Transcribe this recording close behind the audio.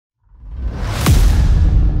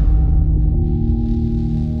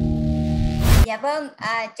Dạ vâng,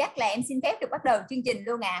 chắc là em xin phép được bắt đầu chương trình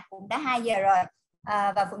luôn ạ. Cũng đã 2 giờ rồi,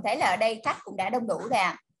 và Phượng thấy là ở đây khách cũng đã đông đủ rồi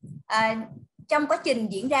ạ. Trong quá trình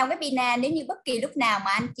diễn ra webinar, nếu như bất kỳ lúc nào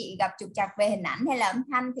mà anh chị gặp trục trặc về hình ảnh hay là âm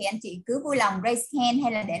thanh thì anh chị cứ vui lòng raise hand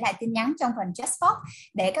hay là để lại tin nhắn trong phần chat box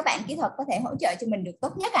để các bạn kỹ thuật có thể hỗ trợ cho mình được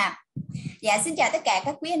tốt nhất ạ. Dạ, xin chào tất cả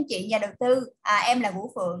các quý anh chị nhà đầu tư. Em là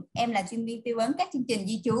Vũ Phượng, em là chuyên viên tư vấn các chương trình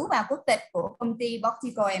di trú và quốc tịch của công ty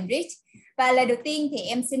Portico Bridge. Và lời đầu tiên thì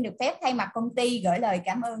em xin được phép thay mặt công ty gửi lời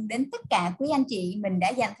cảm ơn đến tất cả quý anh chị mình đã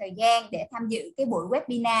dành thời gian để tham dự cái buổi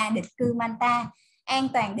webinar định cư Malta, an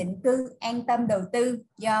toàn định cư, an tâm đầu tư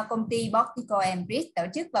do công ty Portico Bridge tổ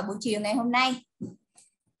chức vào buổi chiều ngày hôm nay.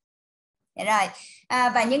 Rồi,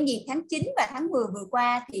 và nhân dịp tháng 9 và tháng 10 vừa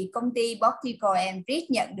qua thì công ty Portico Bridge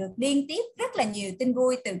nhận được liên tiếp rất là nhiều tin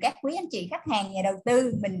vui từ các quý anh chị khách hàng nhà đầu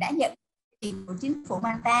tư mình đã nhận tiền của chính phủ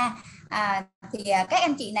Malta. Các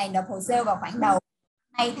anh chị này nộp hồ sơ vào khoảng đầu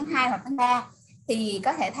tháng 2 hoặc tháng 3 thì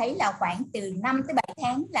có thể thấy là khoảng từ 5 tới 7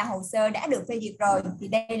 tháng là hồ sơ đã được phê duyệt rồi. Thì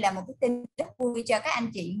đây là một cái tin rất vui cho các anh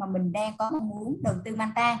chị mà mình đang có mong muốn đầu tư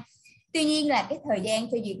Malta. Tuy nhiên là cái thời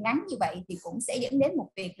gian phê duyệt ngắn như vậy thì cũng sẽ dẫn đến một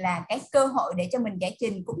việc là cái cơ hội để cho mình giải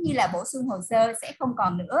trình cũng như là bổ sung hồ sơ sẽ không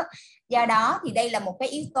còn nữa. Do đó thì đây là một cái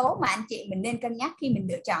yếu tố mà anh chị mình nên cân nhắc khi mình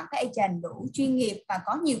lựa chọn các agent đủ chuyên nghiệp và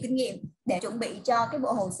có nhiều kinh nghiệm để chuẩn bị cho cái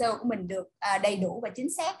bộ hồ sơ của mình được đầy đủ và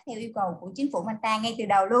chính xác theo yêu cầu của chính phủ Malta ngay từ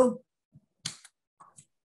đầu luôn.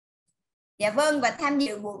 Dạ vâng, và tham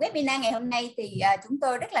dự buổi webinar ngày hôm nay thì chúng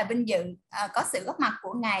tôi rất là vinh dự có sự góp mặt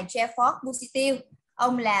của ngài Jefford Busitil.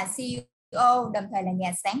 Ông là CEO, đồng thời là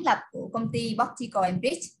nhà sáng lập của công ty Portico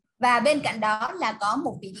Bridge. Và bên cạnh đó là có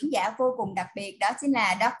một vị diễn giả vô cùng đặc biệt, đó chính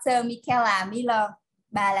là Dr. Michaela Miller.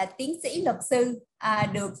 Bà là tiến sĩ luật sư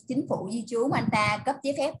được chính phủ di trú Malta cấp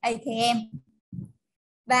giấy phép ATM.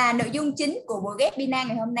 Và nội dung chính của buổi webinar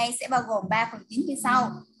ngày hôm nay sẽ bao gồm 3 phần chính như sau.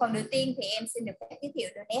 Phần đầu tiên thì em xin được phép giới thiệu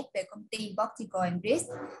đôi nét về công ty Portico Bridge.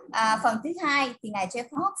 Phần thứ hai thì ngài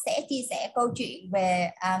Jefford sẽ chia sẻ câu chuyện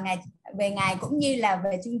về ngài cũng như là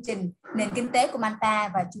về chương trình nền kinh tế của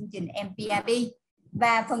Malta và chương trình MPRP.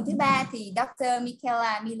 Và phần thứ ba thì Dr.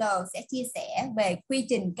 Michaela Miller sẽ chia sẻ về quy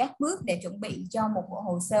trình các bước để chuẩn bị cho một bộ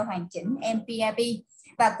hồ sơ hoàn chỉnh MPRP.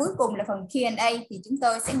 Và cuối cùng là phần Q&A thì chúng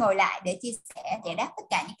tôi sẽ ngồi lại để chia sẻ, giải đáp tất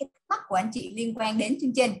cả những cái thắc mắc của anh chị liên quan đến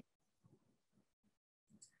chương trình.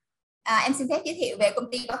 Em xin phép giới thiệu về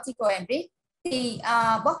công ty Portico Bridge. Thì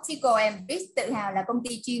Portico Bridge tự hào là công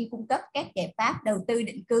ty chuyên cung cấp các giải pháp đầu tư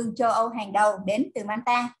định cư châu Âu hàng đầu đến từ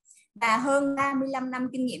Malta và hơn 35 năm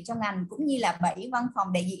kinh nghiệm trong ngành cũng như là 7 văn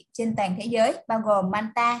phòng đại diện trên toàn thế giới bao gồm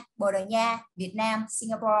Malta, Bồ Đào Nha, Việt Nam,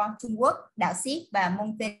 Singapore, Trung Quốc, đảo Ship và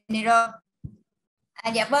Montenegro.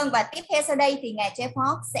 Dạ vâng, và tiếp theo sau đây thì ngài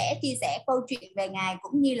Jefford sẽ chia sẻ câu chuyện về ngài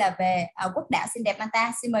cũng như là về quốc đảo xinh đẹp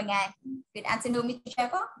Malta. Xin mời ngài. Good afternoon, Mr.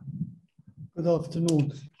 Jefford. Good afternoon.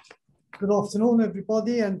 Good afternoon,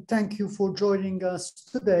 everybody, and thank you for joining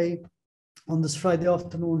us today on this Friday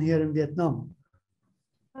afternoon here in Vietnam.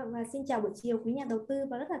 Và xin chào buổi chiều quý nhà đầu tư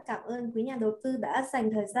và rất là cảm ơn quý nhà đầu tư đã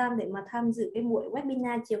dành thời gian để mà tham dự cái buổi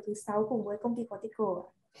webinar chiều thứ 6 cùng với công ty Portico.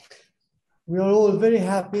 We are all very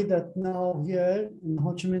happy that now here in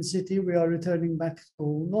Ho Chi Minh City we are returning back to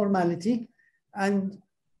normality, and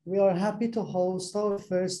we are happy to host our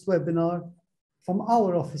first webinar from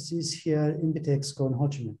our offices here in Bitexco in Ho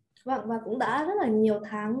Chi Minh. Vâng, và cũng đã rất là nhiều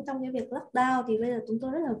tháng trong cái việc lockdown thì bây giờ chúng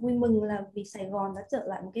tôi rất là vui mừng là vì Sài Gòn đã trở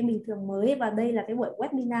lại một cái bình thường mới và đây là cái buổi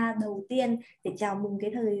webinar đầu tiên để chào mừng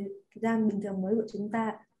cái thời gian bình thường mới của chúng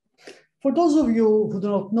ta. For those of you who do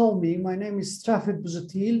not know me, my name is Trafford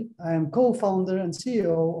Buzutil. I am co-founder and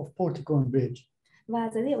CEO of Portico Bridge.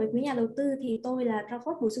 Và giới thiệu với quý nhà đầu tư thì tôi là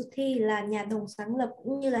Trafford Buzutil, là nhà đồng sáng lập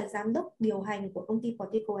cũng như là giám đốc điều hành của công ty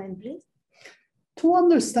Portico Bridge. To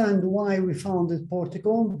understand why we founded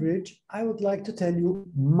Portico Bridge, I would like to tell you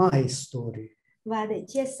my story. Và để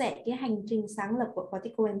chia sẻ cái hành trình sáng lập của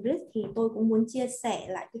Portico Bridge thì tôi cũng muốn chia sẻ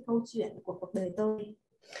lại cái câu chuyện của cuộc đời tôi.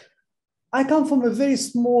 I come from a very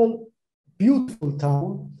small, beautiful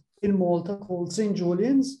town in Malta called St.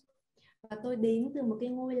 Julian's. Và tôi đến từ một cái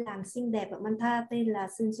ngôi làng xinh đẹp ở Malta tên là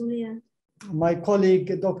St. Julian. My colleague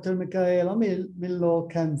Dr. Michaela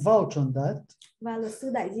Miller can vouch on that. Và luật sư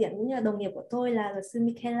đại diện cũng như là đồng nghiệp của tôi là luật sư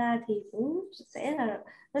Michaela thì cũng sẽ là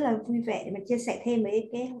rất là vui vẻ để mà chia sẻ thêm về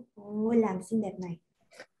cái ngôi làng xinh đẹp này.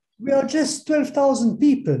 We are just 12,000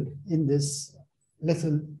 people in this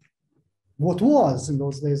little, what was in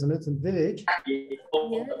those days a little village.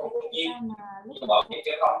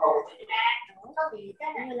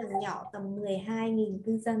 Ngôi làng nhỏ tầm 12.000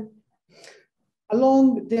 cư dân.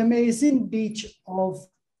 Along the amazing beach of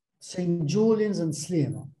St. Julian's and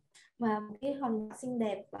Sliema. Và cái hòn xinh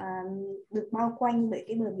đẹp được bao quanh bởi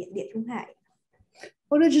cái bờ biển Địa Trung Hải.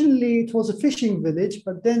 Originally, it was a fishing village,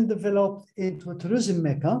 but then developed into a tourism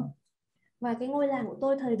mecca. Và cái ngôi làng của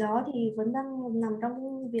tôi thời đó thì vẫn đang nằm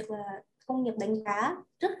trong việc là công nghiệp đánh cá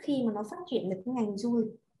trước khi mà nó phát triển được cái ngành du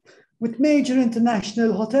lịch. With major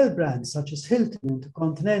international hotel brands such as Hilton,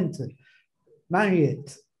 Intercontinental, Marriott,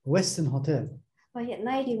 Westin Hotel. Và hiện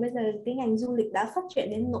nay thì bây giờ cái ngành du lịch đã phát triển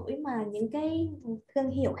đến nỗi mà những cái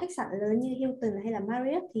thương hiệu khách sạn lớn như Hilton hay là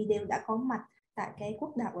Marriott thì đều đã có mặt tại cái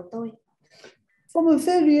quốc đảo của tôi. From a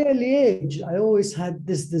very early age, I always had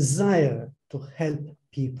this desire to help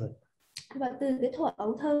people. Và từ cái thuở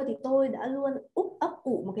ấu thơ thì tôi đã luôn ấp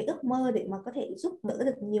ủ một cái ước mơ để mà có thể giúp đỡ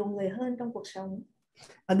được nhiều người hơn trong cuộc sống.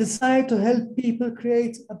 A desire to help people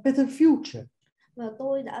create a better future. Và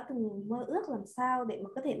tôi đã từng mơ ước làm sao để mà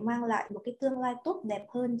có thể mang lại một cái tương lai tốt đẹp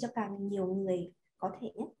hơn cho càng nhiều người có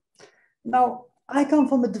thể nhất. Now, I come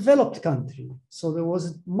from a developed country, so there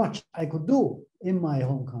wasn't much I could do in my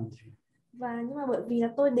home country. Và nhưng mà bởi vì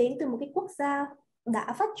là tôi đến từ một cái quốc gia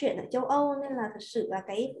đã phát triển ở châu Âu nên là thật sự là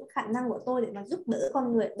cái khả năng của tôi để mà giúp đỡ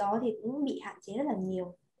con người đó thì cũng bị hạn chế rất là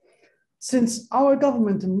nhiều. Since our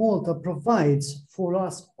government in Malta provides for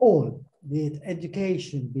us all, be it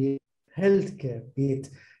education, be it healthcare, be it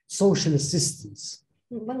social assistance.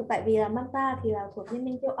 Vâng, tại vì là Malta thì là thuộc Liên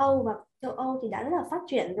minh châu Âu và châu Âu thì đã rất là phát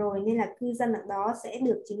triển rồi nên là cư dân ở đó sẽ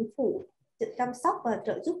được chính phủ chăm sóc và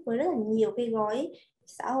trợ giúp với rất là nhiều cái gói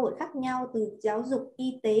xã hội khác nhau, từ giáo dục,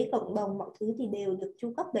 y tế, cộng đồng, mọi thứ thì đều được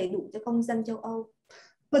chu cấp đầy đủ cho công dân châu Âu.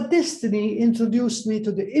 But destiny introduced me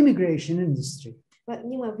to the immigration industry. Vậy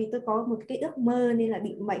nhưng mà vì tôi có một cái ước mơ nên là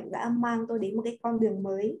định mệnh đã mang tôi đến một cái con đường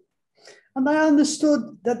mới. And I understood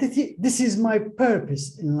that this is my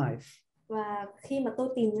purpose in life. Và khi mà tôi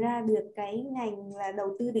tìm ra được cái ngành là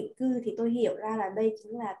đầu tư định cư thì tôi hiểu ra là đây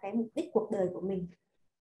chính là cái mục đích cuộc đời của mình.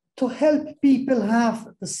 To help people have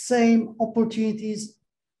the same opportunities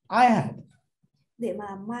I had. Để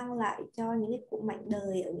mà mang lại cho những cái cụ mảnh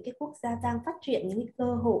đời ở những cái quốc gia đang phát triển những cái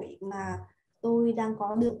cơ hội mà tôi đang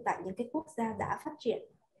có được tại những cái quốc gia đã phát triển.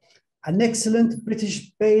 An excellent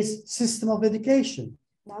British-based system of education.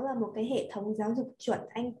 Đó là một cái hệ thống giáo dục chuẩn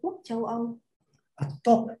Anh Quốc châu Âu. A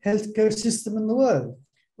top healthcare system in the world.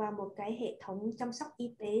 Và một cái hệ thống chăm sóc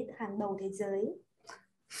y tế hàng đầu thế giới.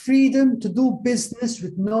 Freedom to do business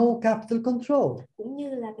with no capital control. Cũng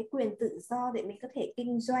như là cái quyền tự do để mình có thể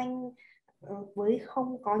kinh doanh với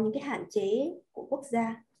không có những cái hạn chế của quốc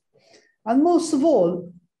gia. And most of all,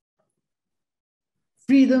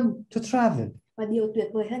 freedom to travel. Và điều tuyệt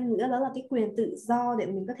vời hơn nữa đó là cái quyền tự do để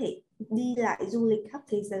mình có thể đi lại du lịch khắp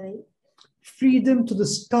thế giới. Freedom to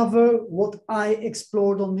discover what I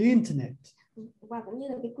explored on the internet. Và cũng như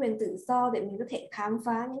là cái quyền tự do để mình có thể khám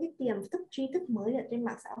phá những cái tiềm thức tri thức mới ở trên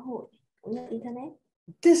mạng xã hội cũng như internet.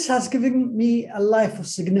 This has given me a life of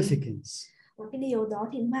significance. Và cái điều đó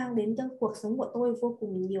thì mang đến cho cuộc sống của tôi vô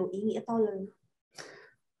cùng nhiều ý nghĩa to lớn.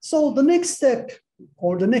 So the next step,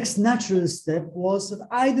 or the next natural step, was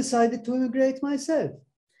that I decided to immigrate myself.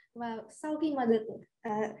 Và sau khi mà được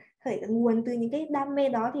khởi nguồn từ những cái đam mê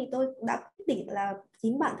đó thì tôi đã quyết định là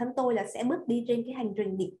chính bản thân tôi là sẽ bước đi trên cái hành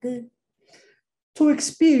trình định cư. To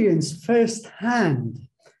experience firsthand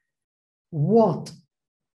what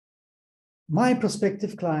my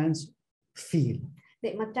prospective clients feel.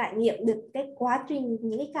 Để mà trải nghiệm được cái quá trình,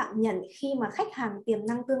 những cái cảm nhận khi mà khách hàng tiềm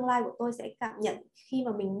năng tương lai của tôi sẽ cảm nhận khi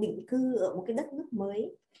mà mình định cư ở một cái đất nước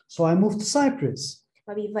mới. So I moved to Cyprus.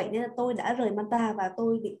 Và vì vậy nên là tôi đã rời Malta và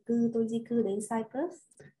tôi di cư đến Cyprus.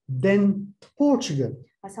 Then to Portugal.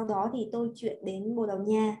 Và sau đó thì tôi chuyển đến Bồ Đào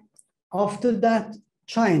Nha. After that,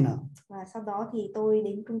 China. Và sau đó thì tôi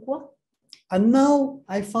đến Trung Quốc. And now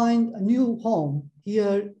I find a new home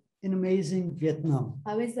here in amazing Vietnam.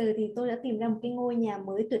 Và bây giờ thì tôi đã tìm ra một cái ngôi nhà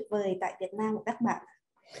mới tuyệt vời tại Việt Nam của các bạn.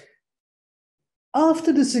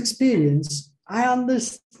 After this experience, I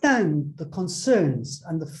understand the concerns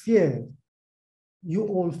and the fear you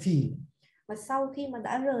all feel. Và sau khi mà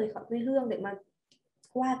đã rời khỏi quê hương để mà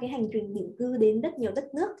qua cái hành trình định cư đến rất nhiều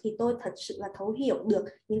đất nước thì tôi thật sự là thấu hiểu được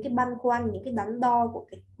những cái băn khoăn, những cái đắn đo của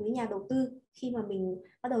cái quý nhà đầu tư khi mà mình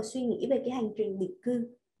bắt đầu suy nghĩ về cái hành trình định cư.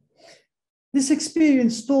 This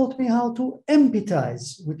experience taught me how to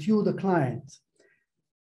empathize with you, the client,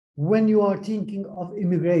 when you are thinking of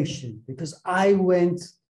immigration, because I went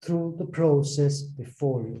through the process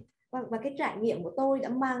before you. Và cái trải nghiệm của tôi đã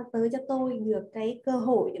mang tới cho tôi được cái cơ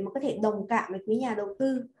hội để mà có thể đồng cảm với quý nhà đầu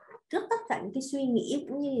tư trước tất cả những cái suy nghĩ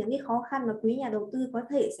cũng như những cái khó khăn mà quý nhà đầu tư có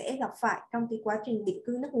thể sẽ gặp phải trong cái quá trình định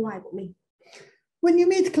cư nước ngoài của mình. When you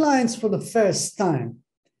meet clients for the first time,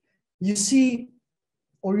 you see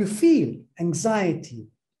or you feel anxiety,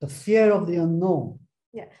 the fear of the unknown.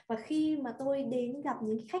 Và khi mà tôi đến gặp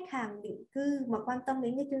những khách hàng định cư mà quan tâm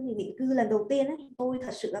đến cái chương trình định cư lần đầu tiên ấy, tôi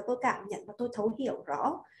thật sự là tôi cảm nhận và tôi thấu hiểu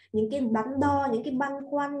rõ những cái đắn đo, những cái băn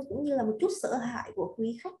khoăn cũng như là một chút sợ hãi của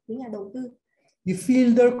quý khách, quý nhà đầu tư. You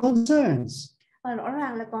feel their concerns. Và rõ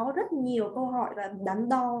ràng là có rất nhiều câu hỏi và đắn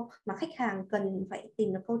đo mà khách hàng cần phải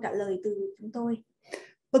tìm được câu trả lời từ chúng tôi.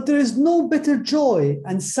 But there is no better joy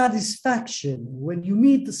and satisfaction when you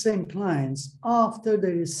meet the same clients after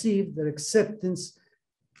they receive their acceptance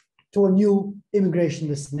to a new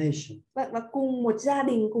immigration destination. Và cùng một gia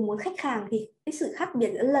đình, cùng một khách hàng thì cái sự khác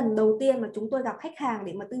biệt giữa lần đầu tiên mà chúng tôi gặp khách hàng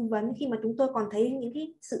để mà tư vấn, khi mà chúng tôi còn thấy những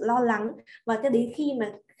cái sự lo lắng, và cho đến khi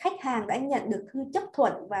mà khách hàng đã nhận được thư chấp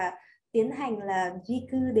thuận và tiến hành là di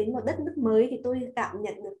cư đến một đất nước mới, thì tôi cảm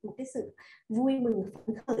nhận được một cái sự vui mừng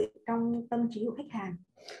phấn khởi trong tâm trí của khách hàng.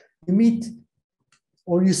 You meet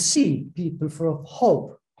or you see people full of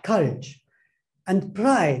hope, courage, and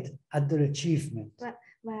pride at their achievement.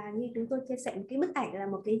 Và như chúng tôi chia sẻ một cái bức ảnh là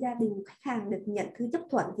một cái gia đình khách hàng được nhận thư chấp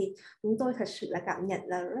thuận, thì chúng tôi thật sự là cảm nhận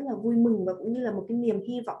là rất là vui mừng và cũng như là một cái niềm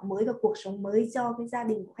hy vọng mới và cuộc sống mới cho cái gia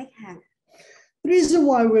đình của khách hàng. The reason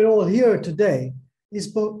why we're all here today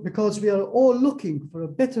is because we are all looking for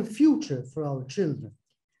a better future for our children.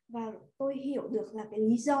 Và tôi hiểu được là cái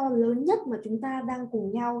lý do lớn nhất mà chúng ta đang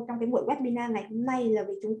cùng nhau trong cái buổi webinar ngày hôm nay là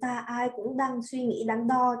vì chúng ta ai cũng đang suy nghĩ đắn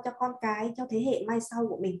đo cho con cái, cho thế hệ mai sau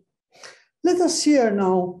của mình. Let us hear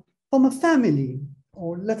now from a family,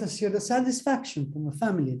 or let us hear the satisfaction from a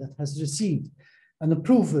family that has received an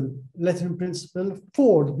approval letter in principle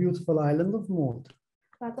for the beautiful island of Malta.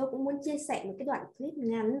 Và tôi cũng muốn chia sẻ một cái đoạn clip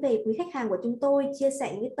ngắn về quý khách hàng của chúng tôi, chia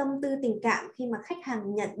sẻ những cái tâm tư tình cảm khi mà khách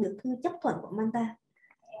hàng nhận được thư chấp thuận của Malta.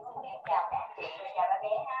 Chào các chị và chào các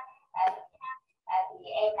bé ha. Thì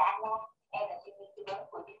em là Anna, em là chuyên viên tư vấn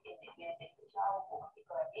của chương trình định cư Châu Âu của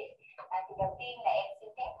Portico Bridge. Thì đầu tiên là em xin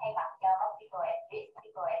phép thay mặt cho Portico Bridge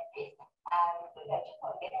gửi lời chúc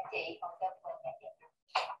mừng đến anh chị, còn cho mình các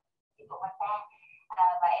chị của Malta.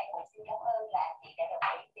 Và em cũng xin cảm ơn là anh chị đã đồng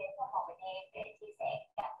ý đến với phòng mình em để chia sẻ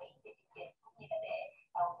cảm nghĩ về chương trình, cũng như là để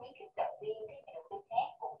khuyến khích động viên các nhà đầu tư khác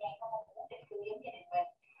cũng đang có mong muốn định cư giống gia đình mình.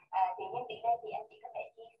 Thì nhân tiện đây thì anh chị có thể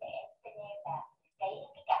chia sẻ cho em là cái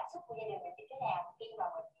cảm xúc của gia đình mình như thế nào khi mà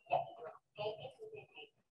mình nhận được cái thư tuyên truyền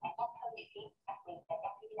nhanh hơn dự kiến, đặc biệt là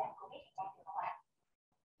trong khi làm Covid hiện nay, được không ạ?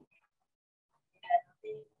 Đầu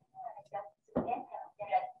tiên cho xin phép theo gia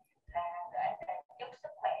đình là gửi lời chúc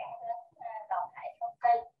sức khỏe đến toàn thể công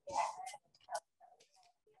ty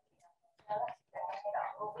và giai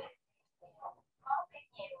đoạn Covid thì cũng có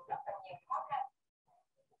rất là nhiều khó khăn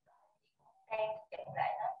đang chậm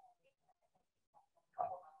lại hết.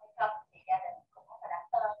 Thì gia đình cũng có đặt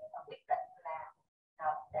tên và quyết định là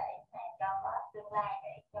nộp để mà cho có tương lai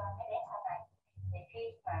để cho cái bé sau này. Thì khi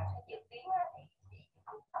mà cái dự kiến thì chị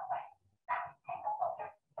cũng học bạn 8 tháng cấp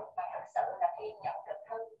 1 và thực sự là khi nhận được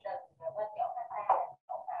thư từ bên chỗ người ta là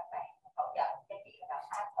chỗ mà bạn hỗ trợ cho chị là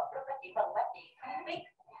một lúc đó chị mừng quá, chị không biết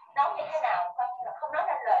nói như thế nào, coi như là không nói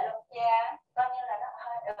ra lời luôn. Coi như là nó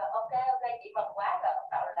ok chị mừng quá, rồi bắt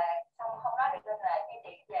đầu là xong không nói được lên lời, cái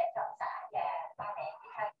chị về cho xã và ba mẹ chị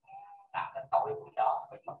hay cái tội của đó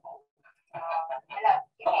phải mất ngủ. Hay là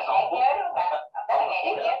cái ngày đáng nhớ đúng không bạn? Đó là ngày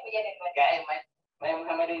đáng nhớ của gia đình mình.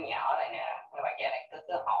 Cái mấy đứa nhỏ này nè, mấy bạn trẻ này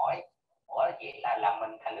cứ hỏi ủa là gì là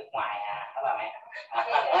mình thành nước ngoài hả ba mẹ?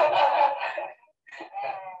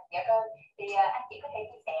 Dạ vâng. Thì anh chị có thể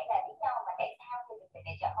chia sẻ là lý do mà tại sao thì mình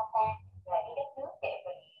lại chọn Malta là cái đất nước để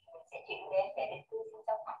mình sẽ chuyển đến để định cư sinh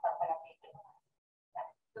sống, học tập và làm việc được không ạ?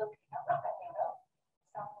 Tương thì nó rất là nhiều nước.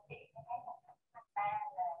 Xong thì thấy là Malta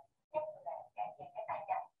là nhất là cái tài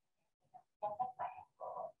chính trong các bạn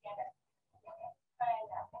của gia đình. Hai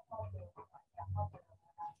là các môi trường trong môi trường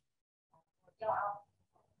châu Âu,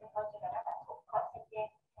 cái môi trường nó đã cũng có sinh viên.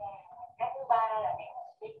 Cái thứ ba là để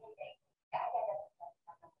đi như vậy cả gia đình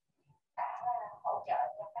đã hỗ trợ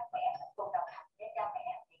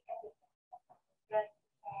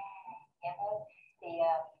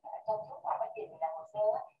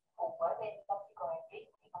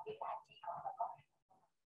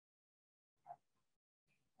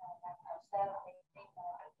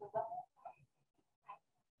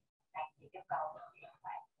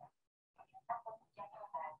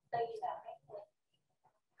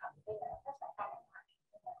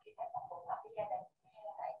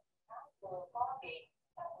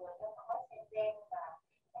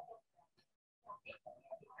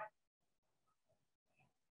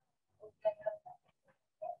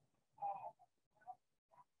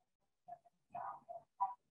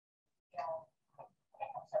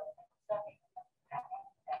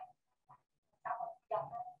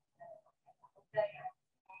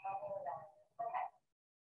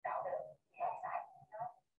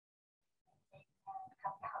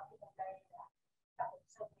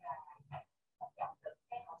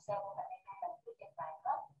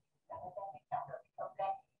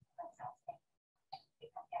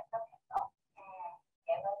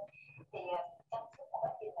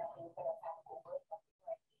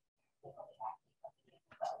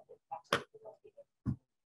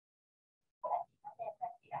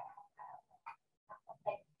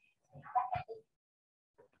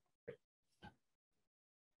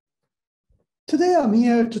Today I'm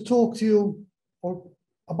here to talk to you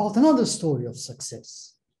about another story of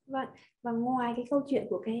success. Vâng, và ngoài cái câu chuyện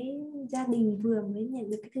của cái gia đình vừa mới nhận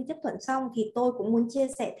được cái thư chấp thuận xong thì tôi cũng muốn chia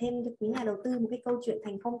sẻ thêm cho quý nhà đầu tư một cái câu chuyện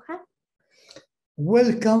thành công khác.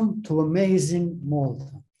 Welcome to amazing Malta.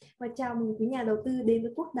 Và chào mừng quý nhà đầu tư đến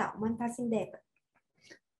với quốc đảo Malta xinh đẹp.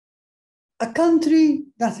 A country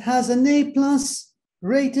that has an A+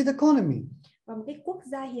 rated economy. Và một cái quốc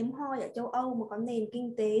gia hiếm hoi ở châu Âu mà có nền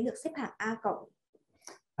kinh tế được xếp hạng A+.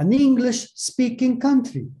 An English speaking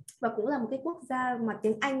country. Và cũng là một cái quốc gia mà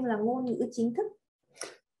tiếng Anh là ngôn ngữ chính thức.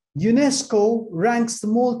 UNESCO ranks the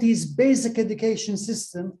Maltese basic education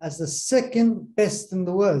system as the second best in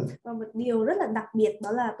the world. Và một điều rất là đặc biệt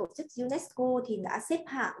đó là tổ chức UNESCO thì đã xếp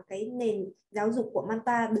hạng cái nền giáo dục của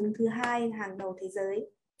Malta đứng thứ 2 hàng đầu thế giới.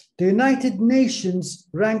 The United Nations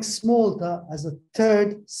ranks Malta as the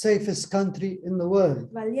third safest country in the world.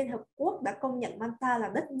 Và Liên Hợp Quốc đã công nhận Malta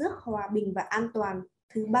là đất nước hòa bình và an toàn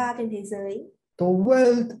thứ 3 trên thế giới. The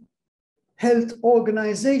World Health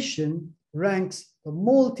Organization ranks the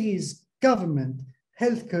Maltese government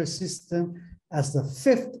healthcare system as the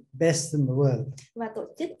 5th best in the world. Và tổ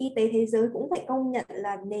chức y tế thế giới cũng phải công nhận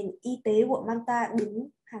là nền y tế của Malta đứng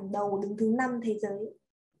hàng đầu, đứng thứ 5 thế giới.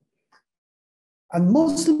 And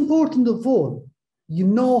most important of all, you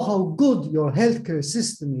know how good your healthcare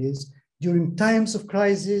system is during times of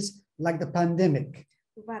crisis like the pandemic.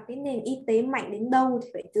 Và cái nền y tế mạnh đến đâu thì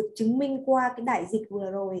phải được chứng minh qua cái đại dịch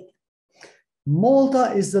vừa rồi.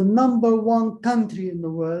 Malta is the number one country in the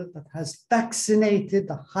world that has vaccinated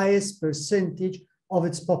the highest percentage of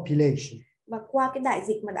its population. Và qua cái đại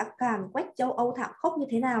dịch mà đã càn quét châu Âu thảm khốc như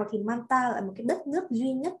thế nào thì Malta là một cái đất nước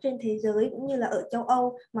duy nhất trên thế giới cũng như là ở châu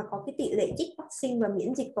Âu mà có cái tỷ lệ trích vaccine và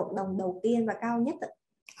miễn dịch cộng đồng đầu tiên và cao nhất.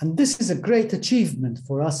 And this is a great achievement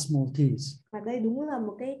for us Maltese. Và đây đúng là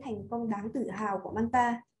một cái thành công đáng tự hào của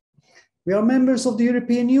Malta. We are members of the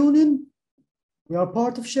European Union. We are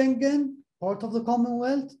part of Schengen, part of the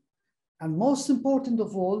Commonwealth. And most important of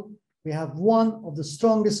all, we have one of the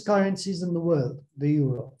strongest currencies in the world, the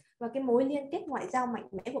euro. Và cái mối liên kết ngoại giao mạnh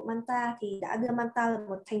mẽ của Malta thì đã đưa Malta là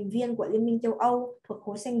một thành viên của Liên minh châu Âu thuộc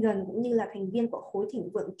khối Schengen cũng như là thành viên của khối thịnh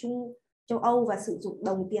vượng chung châu Âu và sử dụng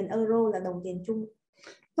đồng tiền euro là đồng tiền chung.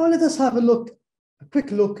 Now let us have a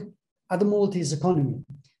quick look at the Maltese economy.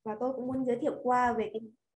 Và tôi cũng muốn giới thiệu qua về cái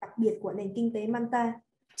đặc biệt của nền kinh tế Malta.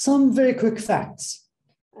 Some very quick facts.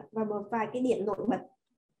 Và một vài cái điểm nổi bật.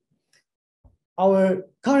 Our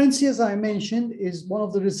currency, as I mentioned, is one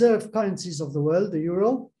of the reserve currencies of the world, the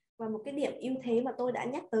euro. Và một cái điểm ưu thế mà tôi đã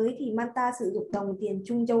nhắc tới thì Malta sử dụng đồng tiền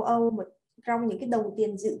chung châu Âu, một trong những cái đồng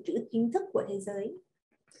tiền dự trữ chính thức của thế giới.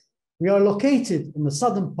 We are located in the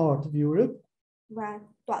southern part of Europe. Và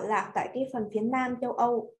tọa lạc tại cái phần phía nam châu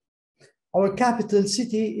Âu. Our capital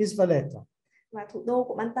city is Valletta. Và thủ đô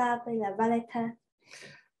của Malta đây là Valletta.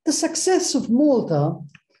 The success of Malta,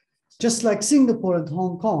 just like Singapore and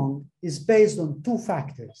Hong Kong, is based on two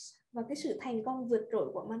factors. Và cái sự thành công vượt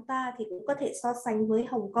trội của Malta thì cũng có thể so sánh với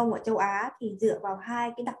Hồng Kông ở châu Á thì dựa vào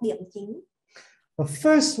hai cái đặc điểm chính. The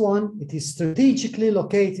first one, it is strategically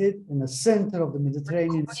located in the center of the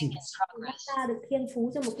Mediterranean Sea. Malta được thiên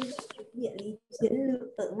phú cho một cái địa lý chiến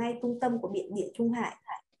lược ở ngay trung tâm của biển Địa Trung Hải.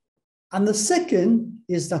 And the second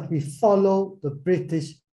is that we follow the British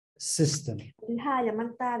system. Thứ hai là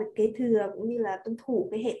Malta được kế thừa cũng như là tuân thủ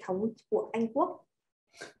cái hệ thống của Anh Quốc.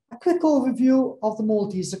 A quick overview of the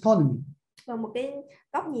Maltese economy. Và một cái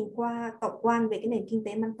góc nhìn qua tổng quan về cái nền kinh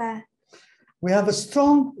tế Malta. We have a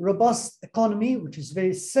strong, robust economy which is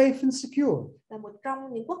very safe and secure. Là một trong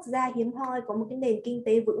những quốc gia hiếm hoi có một cái nền kinh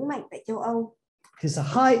tế vững mạnh tại châu Âu. It is a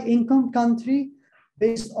high income country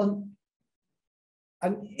based on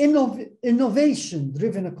an innovation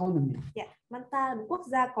driven economy. Malta là một quốc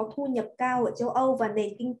gia có thu nhập cao ở châu Âu và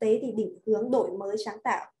nền kinh tế thì định hướng đổi mới sáng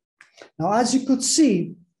tạo. Now, as you could see,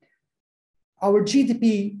 our GDP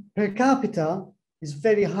per capita is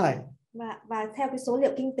very high. Và theo cái số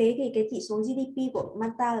liệu kinh tế thì cái chỉ số GDP của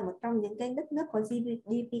Malta là một trong những cái đất nước có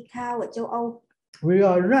GDP cao ở châu Âu.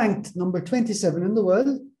 We are ranked number 27 in the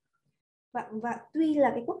world. Và tuy là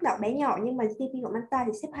cái quốc đảo bé nhỏ nhưng mà GDP của Malta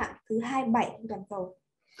thì xếp hạng thứ 27 trên toàn cầu.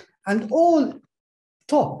 And all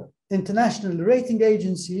top international rating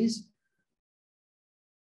agencies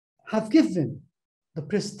have given the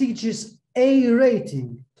prestigious A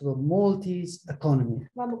rating to the Maltese economy.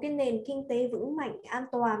 Và một cái nền kinh tế vững mạnh, an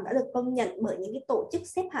toàn đã được công nhận bởi những cái tổ chức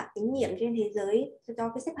xếp hạng tín nhiệm trên thế giới cho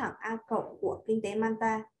cái xếp hạng A+ của kinh tế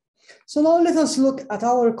Malta. So now let us look at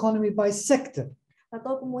our economy by sector. Và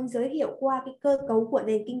tôi cũng muốn giới thiệu qua cái cơ cấu của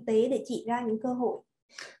nền kinh tế để chỉ ra những cơ hội.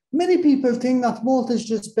 Many people think that Malta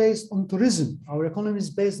is just based on tourism. Our economy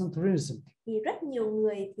is based on tourism. Thì rất nhiều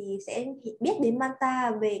người thì sẽ biết đến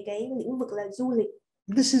Malta về cái lĩnh vực là du lịch.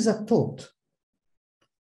 This is a thought,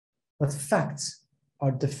 but facts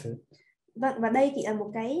are different. Và đây chỉ là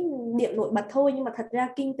một cái điểm nổi bật thôi, nhưng mà thật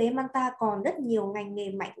ra kinh tế Malta còn rất nhiều ngành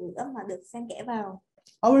nghề mạnh nữa mà được xen kẽ vào.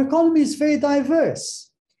 Our economy is very diverse.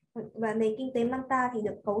 Và nền kinh tế Malta thì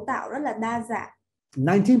được cấu tạo rất là đa dạng.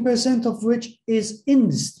 19% of which is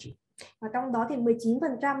industry. Và trong đó thì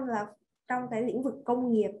 19% là trong cái lĩnh vực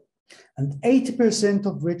công nghiệp. And 80%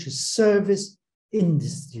 of which is service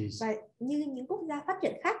industries. Và như những quốc gia phát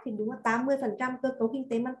triển khác thì đúng là 80% cơ cấu kinh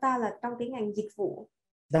tế Malta là trong cái ngành dịch vụ.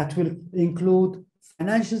 That will include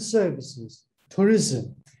financial services, tourism,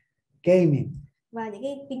 gaming. Và những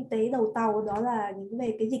cái kinh tế đầu tàu đó là những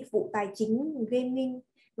về cái dịch vụ tài chính, gaming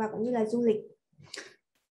và cũng như là du lịch.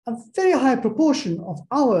 A very high proportion of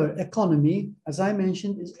our economy, as I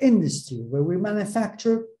mentioned, is industry, where we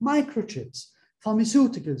manufacture microchips,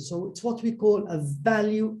 pharmaceuticals. So it's what we call a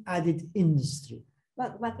value-added industry.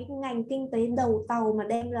 Và cái ngành kinh tế đầu tàu mà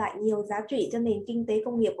đem lại nhiều giá trị cho nền kinh tế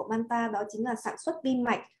công nghiệp của Malta đó chính là sản xuất vi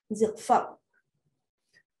mạch, dược phẩm.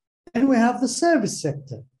 And we have the service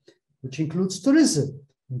sector, which includes tourism,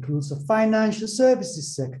 includes the financial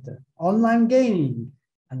services sector, online gaming,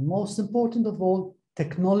 and most important of all,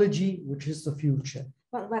 technology, which is the future.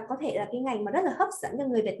 Và có thể là cái ngành mà rất là hấp dẫn cho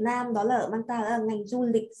người Việt Nam đó là ở Malta, đó là ngành du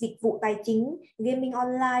lịch, dịch vụ tài chính, gaming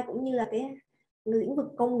online cũng như là cái lĩnh vực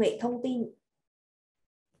công nghệ thông tin.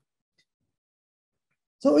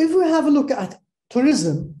 So if we have a look at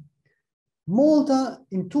tourism, Malta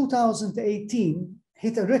in 2018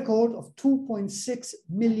 hit a record of 2.6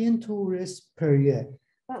 million tourists per year.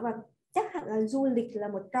 Và chắc hẳn là du lịch là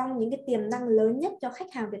một trong những cái tiềm năng lớn nhất cho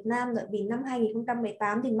khách hàng Việt Nam, bởi vì năm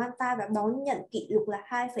 2018 thì Malta đã đón nhận kỷ lục là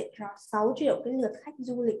 2,6 triệu cái lượt khách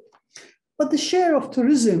du lịch. But the share of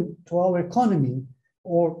tourism to our economy,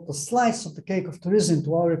 or the slice of the cake of tourism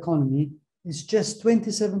to our economy, is just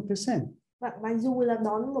 27%. Và dù là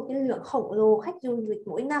đón một cái lượng khổng lồ khách du lịch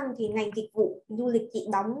mỗi năm thì ngành dịch vụ du lịch chỉ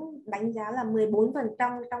đánh giá là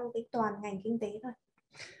 14% trong cái toàn ngành kinh tế thôi.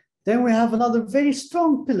 Then we have another very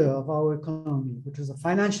strong pillar of our economy, which is the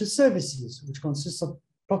financial services, which consists of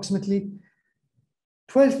approximately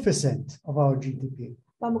 12% of our GDP.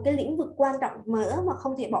 Và một cái lĩnh vực quan trọng nữa mà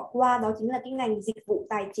không thể bỏ qua đó chính là cái ngành dịch vụ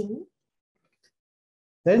tài chính.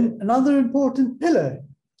 Then another important pillar,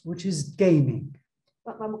 which is gaming.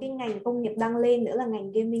 Và một cái ngành công nghiệp đang lên nữa là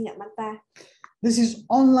ngành gaming ở Malta. This is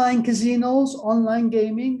online casinos, online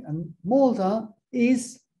gaming, and Malta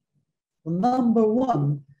is the number one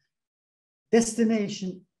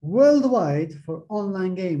destination worldwide for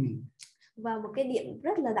online gaming. Và một cái điểm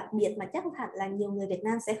rất là đặc biệt mà chắc hẳn là nhiều người Việt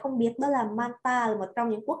Nam sẽ không biết, đó là Malta là một trong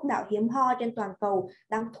những quốc đảo hiếm hoi trên toàn cầu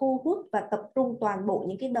đang thu hút và tập trung toàn bộ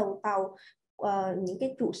những cái đầu tàu, những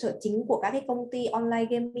cái trụ sở chính của các cái công ty online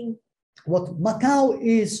gaming. What Macau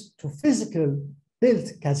is to physical built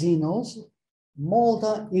casinos,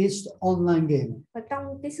 Malta is to online gaming. Và trong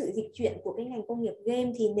cái sự dịch chuyển của cái ngành công nghiệp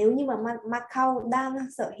game thì nếu như mà Macau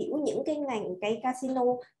đang sở hữu những cái casino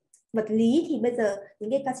vật lý thì bây giờ những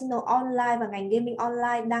cái casino online và ngành gaming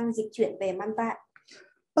online đang dịch chuyển về Malta.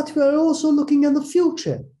 But we are also looking at the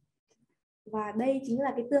future. Và đây chính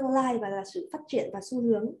là cái tương lai và là sự phát triển và xu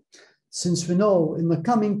hướng. Since we know in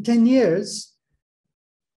the coming 10 years,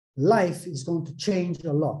 life is going to change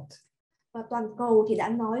a lot. Và toàn cầu thì đã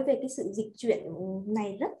nói về cái sự dịch chuyển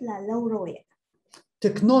này rất là lâu rồi.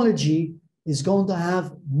 Technology is going to have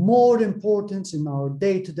more importance in our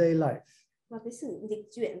day-to-day life. Và cái sự dịch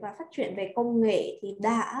chuyển và phát triển về công nghệ thì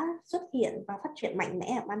đã xuất hiện và phát triển mạnh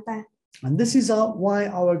mẽ ở Malta. And this is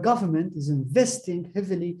why our government is investing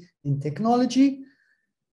heavily in technology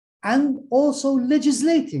and also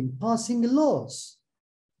legislating, passing laws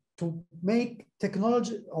to make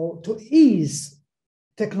technology or to ease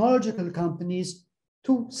technological companies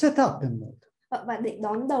to set up in Malta. Và để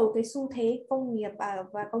đón đầu cái xu thế công nghiệp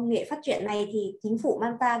và công nghệ phát triển này thì chính phủ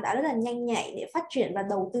Malta đã rất là nhanh nhạy để phát triển và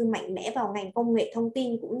đầu tư mạnh mẽ vào ngành công nghệ thông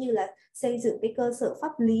tin cũng như là xây dựng cái cơ sở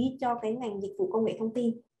pháp lý cho cái ngành dịch vụ công nghệ thông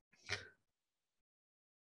tin.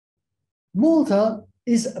 Malta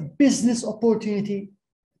is a business opportunity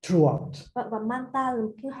throughout. Và Malta là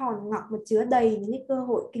một cái hòn ngọc mà chứa đầy những cái cơ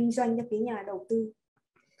hội kinh doanh cho phía nhà đầu tư.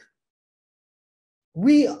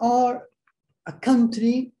 We are a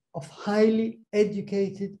country of highly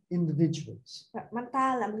educated individuals.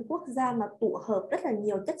 Malta là một quốc gia mà tụ hợp rất là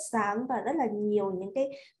nhiều chất xám và rất là nhiều những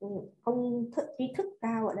cái trí thức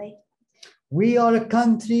cao ở đây. We are a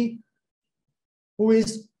country who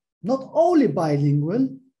is not only bilingual,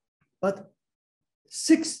 but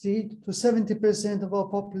 60 to 70% of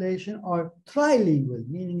our population are trilingual,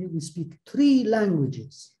 meaning we speak 3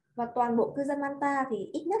 languages. Và toàn bộ cư dân Malta thì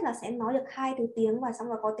ít nhất là sẽ nói được 2 thứ tiếng và xong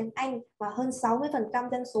rồi có tiếng Anh, và hơn 60%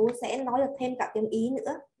 dân số sẽ nói được thêm cả tiếng Ý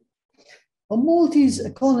nữa. A Maltese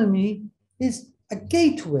economy is a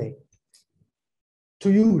gateway to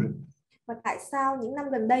Europe. Và tại sao những năm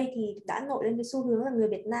gần đây thì đã nổi lên cái xu hướng là người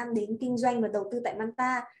Việt Nam đến kinh doanh và đầu tư tại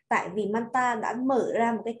Malta? Tại vì Malta đã mở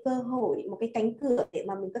ra một cái cơ hội, một cái cánh cửa để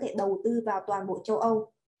mà mình có thể đầu tư vào toàn bộ châu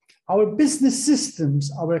Âu. Our business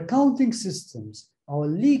systems, our accounting systems, our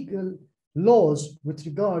legal laws with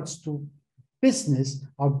regards to business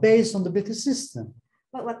are based on the British system.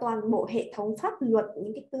 Và toàn bộ hệ thống pháp luật,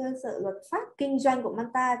 những cái cơ sở luật pháp kinh doanh của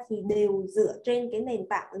Malta thì đều dựa trên cái nền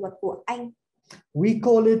tảng luật của Anh. We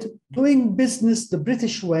call it doing business the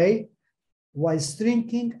British way while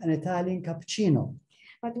drinking an Italian cappuccino.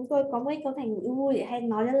 Và chúng tôi có mấy câu thành ngữ vui để hay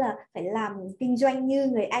nói đó là phải làm kinh doanh như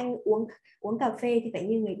người Anh, uống cà phê thì phải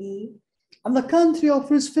như người Ý. And the country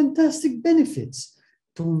offers fantastic benefits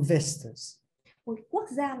to investors. Một quốc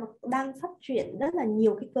gia mà đang phát triển rất là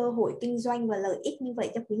nhiều cái cơ hội kinh doanh và lợi ích như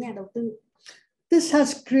vậy cho quý nhà đầu tư. This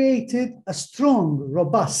has created a strong,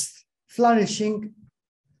 robust, flourishing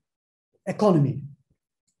economy.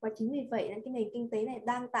 Và chính vì vậy cái nền kinh tế này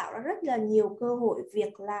đang tạo ra rất là nhiều cơ hội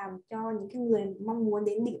việc làm cho những cái người mong muốn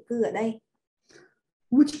đến định cư ở đây.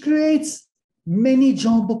 Which creates many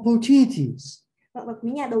job opportunities. Và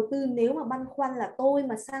quý nhà đầu tư nếu mà băn khoăn là tôi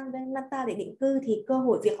mà sang bên Malta để định cư thì cơ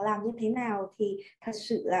hội việc làm như thế nào, thì thật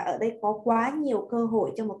sự là ở đây có quá nhiều cơ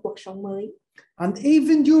hội cho một cuộc sống mới. And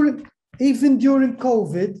even during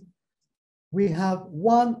COVID, we have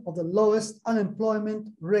one of the lowest unemployment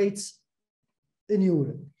rates in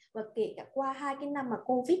Europe. Và kể cả qua 2 cái năm mà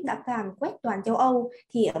Covid đã càn quét toàn châu Âu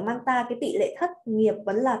thì ở Malta cái tỷ lệ thất nghiệp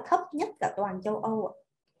vẫn là thấp nhất cả toàn châu Âu.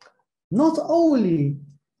 Not only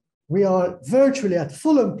we are virtually at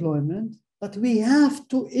full employment, but we have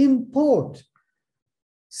to import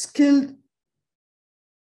skilled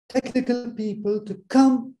technical people to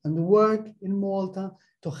come and work in Malta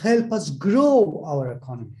to help us grow our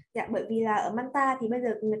economy. Dạ, bởi vì là ở Malta thì bây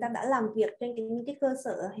giờ người ta đã làm việc trên những cái cơ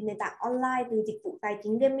sở nền tảng online từ dịch vụ tài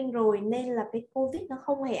chính gaming rồi, nên là cái Covid nó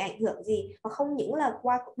không hề ảnh hưởng gì. Và không những là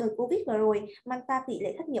qua đợt Covid vừa rồi, Malta tỷ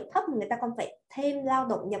lệ thất nghiệp thấp, người ta còn phải thêm lao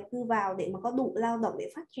động nhập cư vào để mà có đủ lao động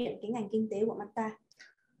để phát triển cái ngành kinh tế của Malta.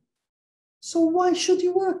 So why should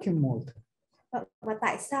you work in Malta? Và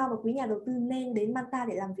tại sao mà quý nhà đầu tư nên đến Malta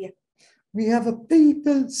để làm việc? We have a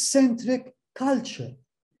people-centric culture.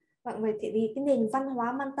 Vậy thì vì cái nền văn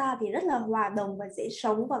hóa Malta thì rất là hòa đồng và dễ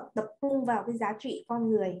sống và tập trung vào cái giá trị con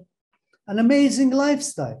người. An amazing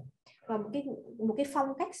lifestyle. Và một cái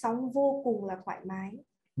phong cách sống vô cùng là thoải mái.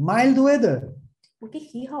 Mild weather. Một cái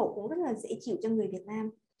khí hậu cũng rất là dễ chịu cho người Việt Nam.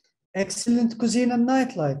 Excellent cuisine and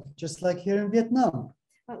nightlife, just like here in Vietnam.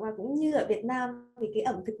 Và cũng như ở Việt Nam thì cái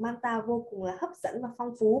ẩm thực Malta vô cùng là hấp dẫn và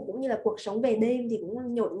phong phú, cũng như là cuộc sống về đêm thì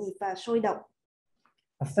cũng nhộn nhịp và sôi động.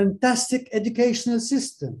 A fantastic educational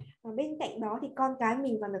system. Và bên cạnh đó thì con cái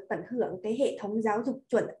mình còn được tận hưởng cái hệ thống giáo dục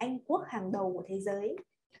chuẩn Anh Quốc hàng đầu của thế giới.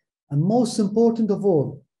 And most important of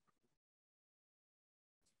all,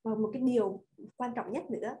 và một cái điều quan trọng nhất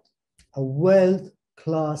nữa, a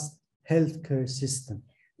world-class healthcare system.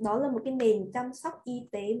 Đó là một cái nền chăm sóc y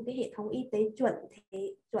tế, một cái hệ thống y tế chuẩn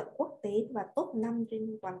quốc tế và top 5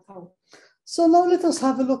 trên toàn cầu. So now let us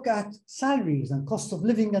have a look at salaries and cost of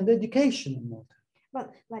living and education in Malta. Vâng,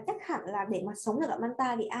 và chắc hẳn là để mà sống được ở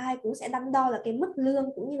Malta thì ai cũng sẽ đắn đo là cái mức lương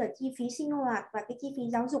cũng như là chi phí sinh hoạt và cái chi phí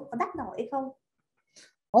giáo dục có đắt đỏ hay không.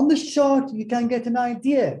 On this chart, you can get an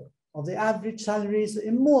idea of the average salaries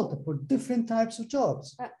in Malta for different types of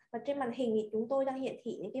jobs. Và trên màn hình thì chúng tôi đang hiển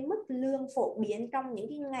thị những cái mức lương phổ biến trong những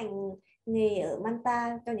cái ngành nghề ở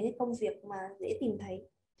Malta cho những cái công việc mà dễ tìm thấy.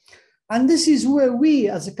 And this is where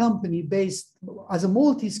we, as a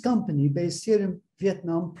Maltese company based here in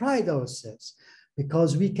Vietnam, pride ourselves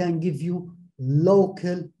because we can give you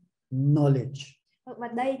local knowledge. Và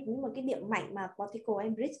đây cũng là một cái điểm mạnh mà Portico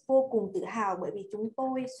Bridge vô cùng tự hào, bởi vì chúng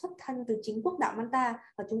tôi xuất thân từ chính quốc đảo Malta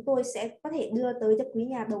và chúng tôi sẽ có thể đưa tới cho quý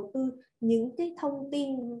nhà đầu tư những cái thông tin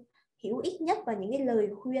hữu ích nhất và những cái lời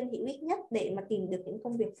khuyên hữu ích nhất để mà tìm được những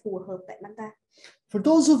công việc phù hợp tại Malta. For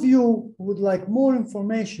those of you who would like more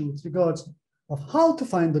information with regards of how to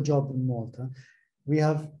find a job in Malta, we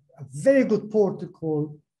have a very good portal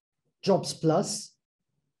called Jobs Plus.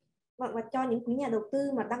 Và cho những quý nhà đầu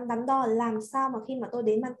tư mà đang đắn đo làm sao mà khi mà tôi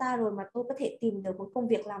đến Malta rồi mà tôi có thể tìm được một công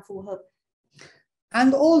việc làm phù hợp.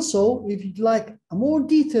 And also, if you'd like a more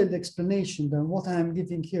detailed explanation than what I'm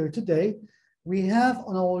giving here today, we have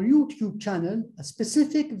on our YouTube channel a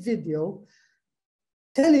specific video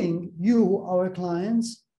telling you, our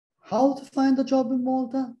clients, how to find a job in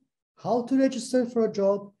Malta, how to register for a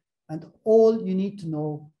job, and all you need to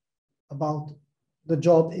know about the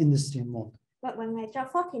job industry in Malta. Và ngài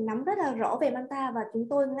Trafford thì nắm rất là rõ về Malta, và chúng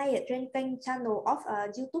tôi ngay ở trên kênh channel of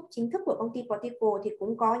YouTube chính thức của công ty Portico thì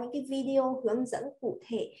cũng có những cái video hướng dẫn cụ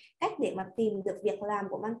thể cách để mà tìm được việc làm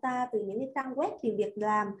của Malta, từ những cái trang web tìm việc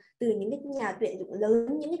làm, từ những cái nhà tuyển dụng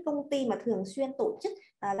lớn, những cái công ty mà thường xuyên tổ chức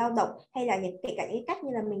lao động, hay là kể cả những cách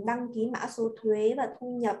như là mình đăng ký mã số thuế và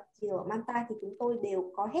thu nhập thì ở Malta thì chúng tôi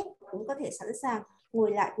đều có hết, cũng có thể sẵn sàng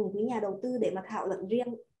ngồi lại cùng với nhà đầu tư để mà thảo luận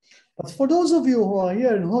riêng. But for those of you who are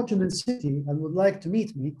here in Ho Chi Minh City and would like to meet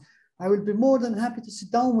me, I will be more than happy to sit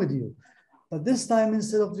down with you. But this time,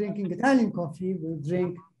 instead of drinking Italian coffee, we'll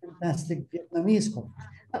drink fantastic Vietnamese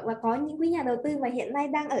coffee. Và có những quý nhà đầu tư mà hiện nay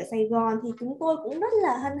đang ở Sài Gòn thì chúng tôi cũng rất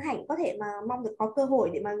là hân hạnh có thể mà mong được có cơ hội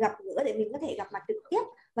để mà gặp gỡ, để mình có thể gặp mặt trực tiếp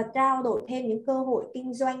và trao đổi thêm những cơ hội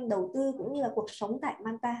kinh doanh, đầu tư cũng như là cuộc sống tại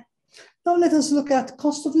Malta. Now let us look at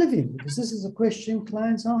cost of living, because this is a question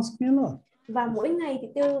clients ask me a lot. Và mỗi ngày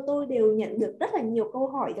thì tôi đều nhận được rất là nhiều câu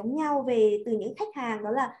hỏi giống nhau về từ những khách hàng,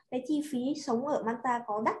 đó là cái chi phí sống ở Malta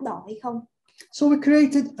có đắt đỏ hay không. So we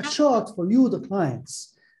created a chart for you, the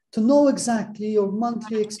clients, to know exactly your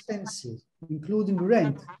monthly expenses, including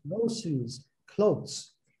rent, groceries, clothes.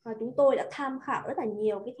 Và chúng tôi đã tham khảo rất là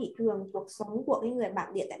nhiều cái thị trường cuộc sống của cái người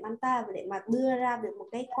bản địa tại Malta để mà đưa ra được một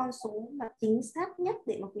cái con số mà chính xác nhất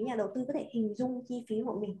để mà quý nhà đầu tư có thể hình dung chi phí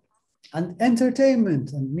của mình. And entertainment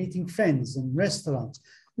and meeting friends and restaurants,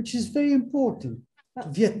 which is very important to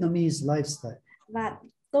Vietnamese lifestyle. Và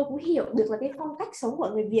tôi cũng hiểu được là cái phong cách sống của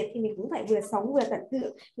người Việt thì mình cũng phải vừa sống vừa tận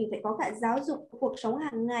hưởng, mình phải có cả giáo dục cuộc sống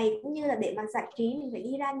hàng ngày, cũng như là để mà giải trí mình phải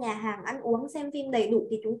đi ra nhà hàng ăn uống xem phim đầy đủ,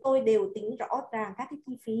 thì chúng tôi đều tính rõ ràng các cái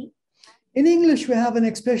chi phí. In English we have an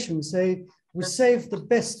expression, we say we save the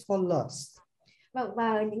best for last.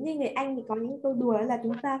 Và những người Anh thì có những câu đùa là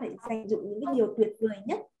chúng ta phải dành dụng những cái điều tuyệt vời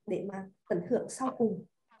nhất để mà tận hưởng sau cùng.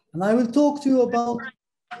 And I will talk to you about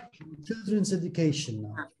children's education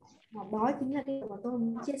now. Đó chính là cái mà tôi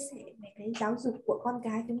muốn chia sẻ về cái giáo dục của con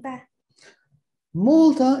cái chúng ta.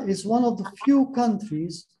 Malta is one of the few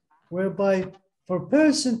countries whereby for a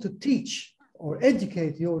person to teach or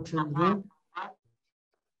educate your children,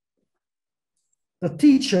 the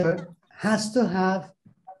teacher has to have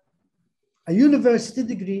a university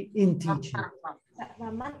degree in teaching.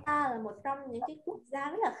 Và Malta là một trong những cái quốc gia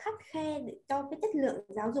rất là khắt khe để cho cái chất lượng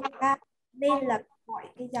giáo dục cao, nên là mọi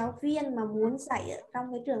cái giáo viên mà muốn dạy ở trong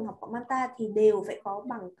cái trường học của Malta thì đều phải có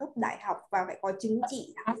bằng cấp đại học và phải có chứng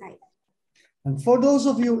chỉ giảng dạy. And for those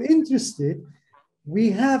of you interested,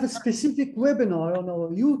 we have a specific webinar on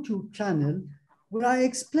our YouTube channel where I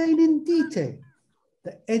explain in detail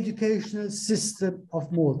the educational system of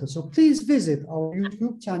Malta. So please visit our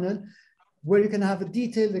YouTube channel where you can have a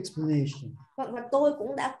detailed explanation. Và tôi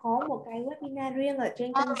cũng đã có một cái webinar riêng ở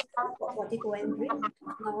trên kênh của Portico Bridge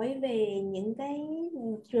nói về những cái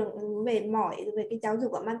trường, về cái giáo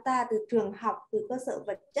dục ở Malta, từ trường học, từ cơ sở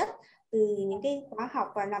vật chất, từ những cái khóa học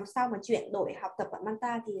và làm sao mà chuyển đổi học tập ở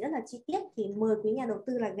Malta thì rất là chi tiết, thì mời quý nhà đầu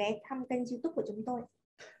tư là ghé thăm kênh YouTube của chúng tôi.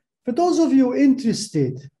 For those of you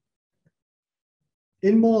interested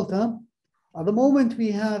in Malta, at the moment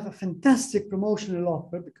we have a fantastic promotional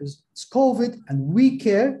offer because it's COVID and we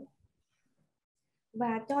care.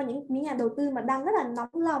 Và cho những quý nhà đầu tư mà đang rất là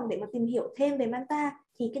nóng lòng để mà tìm hiểu thêm về Malta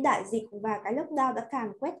thì cái đại dịch và cái lockdown đã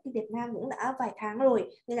càn quét đi Việt Nam cũng đã vài tháng rồi,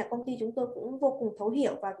 nên là công ty chúng tôi cũng vô cùng thấu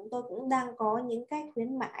hiểu và chúng tôi cũng đang có những cái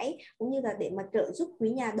khuyến mãi cũng như là để mà trợ giúp quý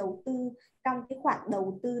nhà đầu tư trong cái khoản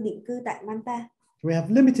đầu tư định cư tại Malta. We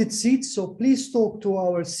have limited seats, so please talk to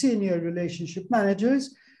our senior relationship managers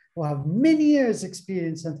who have many years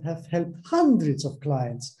experience and have helped hundreds of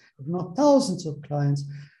clients, if not thousands of clients,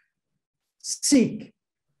 seek,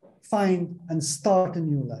 find and start a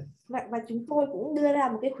new life. Và chúng tôi cũng đưa ra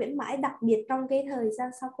một cái khuyến mãi đặc biệt trong cái thời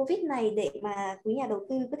gian sau Covid này để mà quý nhà đầu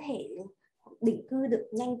tư có thể định cư được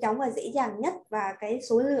nhanh chóng và dễ dàng nhất, và cái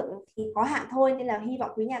số lượng thì có hạn thôi, nên là hy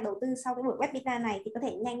vọng quý nhà đầu tư sau cái buổi webinar này thì có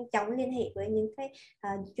thể nhanh chóng liên hệ với những cái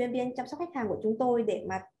chuyên viên chăm sóc khách hàng của chúng tôi để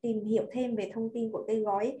mà tìm hiểu thêm về thông tin của cái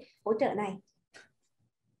gói hỗ trợ này.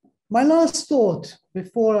 My last thought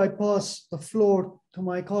before I pass the floor to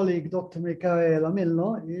my colleague Dr. Michaela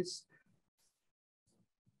Milno is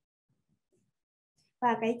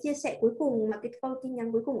Và cái chia sẻ cuối cùng, mà cái câu tin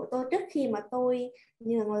nhắn cuối cùng của tôi trước khi mà tôi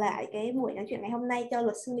nhường lại cái buổi nói chuyện ngày hôm nay cho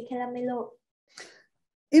luật sư Michaela Milno.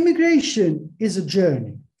 immigration is a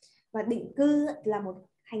journey. Và định cư là một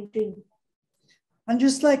hành trình. And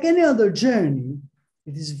just like any other journey,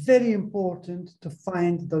 it is very important to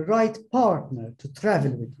find the right partner to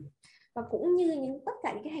travel with you. Và cũng như tất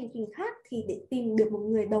cả những cái hành trình khác thì để tìm được một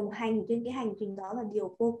người đồng hành trên cái hành trình đó là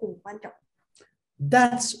điều vô cùng quan trọng.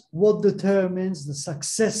 That's what determines the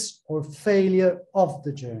success or failure of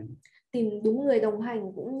the journey. Tìm đúng người đồng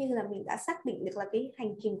hành cũng như là mình đã xác định được là cái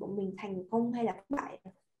hành trình của mình thành công hay là thất bại.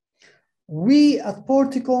 We at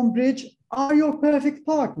Portico Bridge are your perfect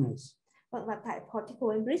partners. Và tại Portico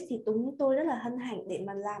Bridge thì chúng tôi rất là hân hạnh để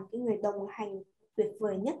mà làm cái người đồng hành tuyệt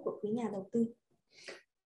vời nhất của quý nhà đầu tư.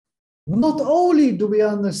 Not only do we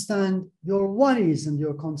understand your worries and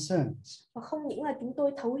your concerns, Và không những là chúng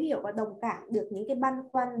tôi thấu hiểu và đồng cảm được những cái băn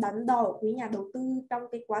khoăn đắn đo của quý nhà đầu tư trong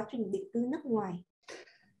cái quá trình định cư nước ngoài,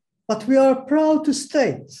 but we are proud to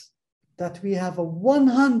state that we have a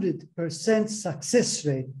 100% success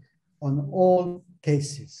rate on all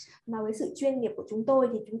cases. mà với sự chuyên nghiệp của chúng tôi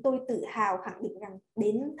thì chúng tôi tự hào khẳng định rằng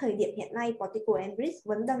đến thời điểm hiện nay Portico Bridge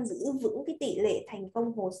vẫn đang giữ vững cái tỷ lệ thành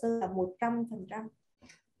công hồ sơ là 100%.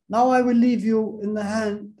 Now I will leave you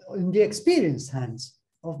in the experienced hands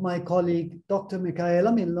of my colleague, Dr.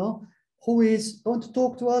 Michaela Millo, who is going to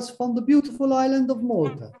talk to us from the beautiful island of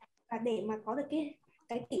Malta. Và để mà có được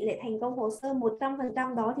cái tỷ lệ thành công hồ sơ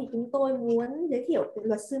 100% đó thì chúng tôi muốn giới thiệu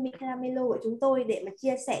luật sư Michaela Millo của chúng tôi để mà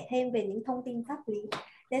chia sẻ thêm về những thông tin pháp lý.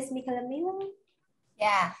 Yes, Michaela Millo.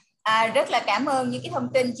 Rất là cảm ơn những cái thông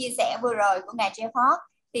tin chia sẻ vừa rồi của ngài Jefford.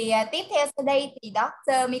 Thì tiếp theo sau đây thì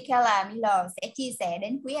Dr. Michaela Millo sẽ chia sẻ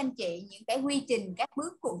đến quý anh chị những cái quy trình, các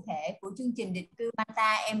bước cụ thể của chương trình định cư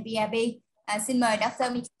Malta MPRP. Xin mời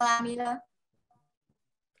Dr. Michaela Millo.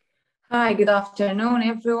 Hi, good afternoon,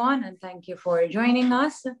 everyone, and thank you for joining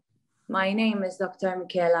us. My name is Dr.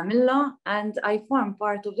 Michaela Millo, and I form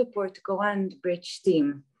part of the Portico Bridge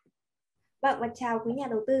team. Vâng, và chào quý nhà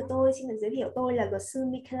đầu tư. Tôi xin được giới thiệu tôi là luật sư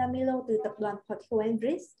Michaela Millo từ tập đoàn Portico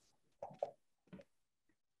Bridge.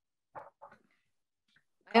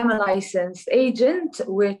 I am a licensed agent,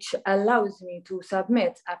 which allows me to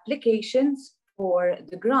submit applications for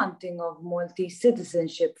the granting of Maltese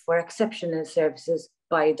citizenship for exceptional services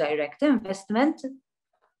by direct investment.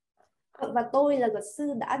 Và tôi là luật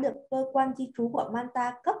sư đã được cơ quan di trú của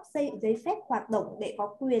Malta cấp giấy phép hoạt động để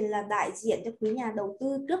có quyền là đại diện cho quý nhà đầu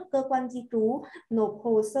tư trước cơ quan di trú nộp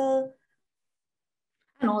hồ sơ.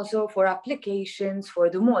 And also for applications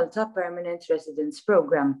for the Malta Permanent Residence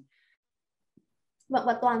Program.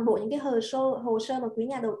 Và toàn bộ những cái hồ sơ mà quý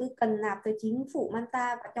nhà đầu tư cần nạp tới chính phủ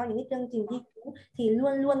Malta và cho những cái chương trình di trú thì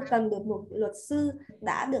luôn luôn cần được một luật sư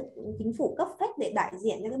đã được chính phủ cấp phép để đại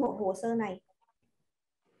diện cho cái bộ hồ sơ này.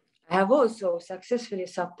 I have also successfully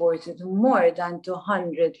supported more than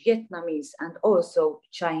 200 Vietnamese and also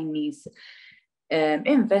Chinese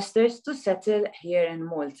investors to settle here in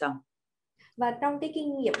Malta. Và trong cái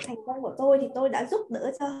kinh nghiệm thành công của tôi thì tôi đã giúp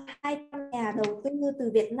đỡ cho 200 nhà đầu tư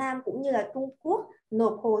từ Việt Nam cũng như là Trung Quốc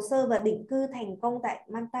nộp hồ sơ và định cư thành công tại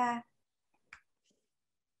Malta.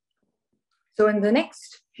 So in the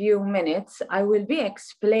next few minutes, I will be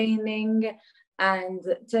explaining and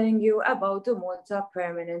telling you about the Malta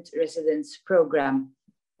Permanent Residence Program.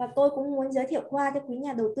 Và tôi cũng muốn giới thiệu qua cho quý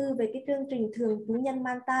nhà đầu tư về cái chương trình thường trú nhân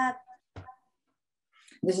Malta.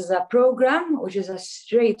 This is a program which is a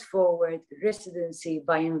straightforward residency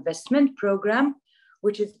by investment program,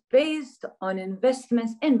 which is based on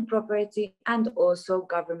investments in property and also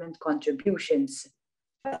government contributions.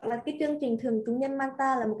 Và cái chương trình thường trú nhân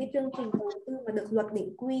Malta là một cái chương trình đầu tư mà được luật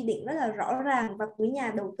định quy định rất là rõ ràng và quý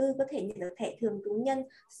nhà đầu tư có thể nhận được thẻ thường trú nhân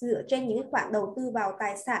dựa trên những khoản đầu tư vào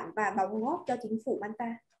tài sản và đóng góp cho chính phủ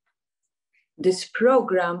Malta. This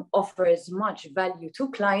program offers much value to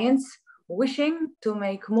clients wishing to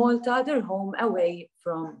make Malta their home away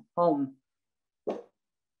from home.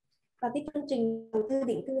 Và cái chương trình đầu tư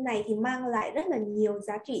định cư này thì mang lại rất là nhiều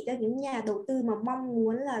giá trị cho những nhà đầu tư mà mong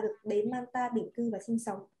muốn là được đến Malta định cư và sinh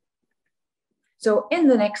sống. So in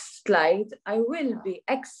the next slide, I will be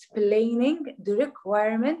explaining the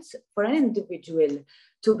requirements for an individual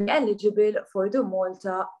to be eligible for the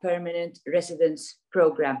Malta Permanent Residence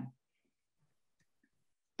Program.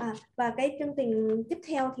 Và cái chương trình tiếp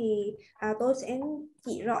theo thì tôi sẽ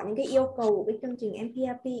chỉ rõ những cái yêu cầu của cái chương trình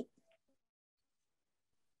MPRP.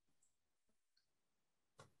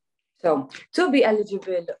 So, to be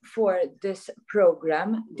eligible for this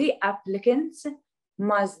program, the applicants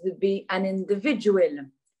must be an individual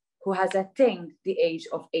who has attained the age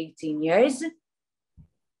of 18 years.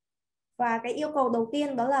 Và cái yêu cầu đầu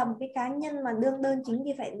tiên đó là một cái cá nhân mà đương đơn chính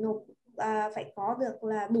thì phải có được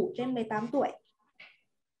là đủ trên 18 tuổi.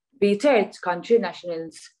 Be third country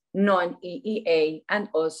nationals, non-EEA and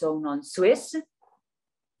also non-Swiss.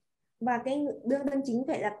 Và cái đương đơn chính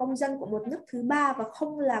phải là công dân của một nước thứ ba và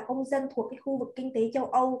không là công dân thuộc cái khu vực kinh tế châu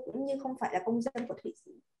Âu cũng như không phải là công dân của Thụy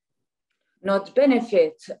Sĩ. not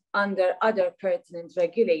benefit under other pertinent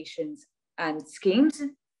regulations and schemes.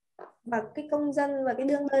 Và cái công dân và cái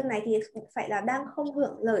đương đơn này thì phải là đang không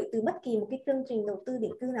hưởng lợi từ bất kỳ một cái chương trình đầu tư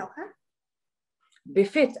định cư nào khác. Be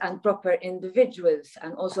fit and proper individuals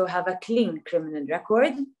and also have a clean criminal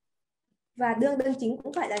record. Và đương đơn chính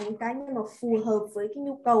cũng phải là những cái nhưng mà phù hợp với cái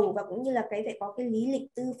nhu cầu và cũng như là cái phải có cái lý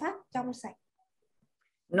lịch tư pháp trong sạch.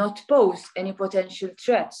 Not pose any potential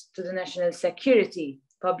threats to the national security,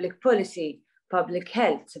 public policy, public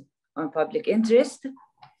health, or public interest.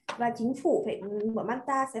 Và chính phủ của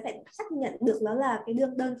Malta sẽ phải xác nhận được đó là cái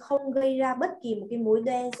đương đơn không gây ra bất kỳ một cái mối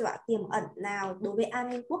đe dọa tiềm ẩn nào đối với an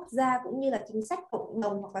ninh quốc gia cũng như là chính sách cộng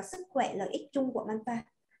đồng hoặc là sức khỏe lợi ích chung của Malta.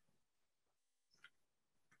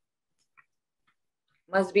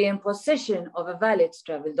 Must be in possession of a valid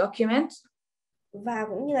travel document. Và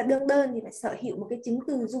cũng như là đương đơn thì phải sở hữu một cái chứng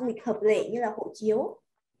từ du lịch hợp lệ như là hộ chiếu.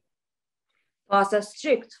 Pass a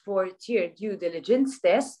strict 4-tier due diligence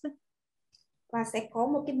test. Và sẽ có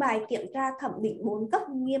một cái bài kiểm tra thẩm định 4 cấp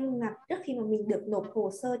nghiêm ngặt trước khi mà mình được nộp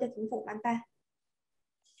hồ sơ cho chính phủ Malta.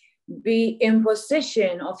 Be in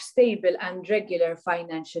possession of stable and regular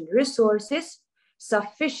financial resources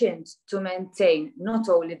sufficient to maintain not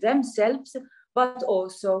only themselves but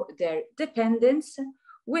also their dependents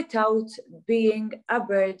without being a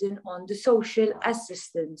burden on the social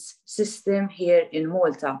assistance system here in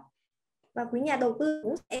Malta. Và quý nhà đầu tư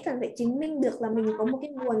cũng sẽ cần phải chứng minh được là mình có một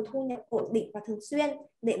cái nguồn thu nhập ổn định và thường xuyên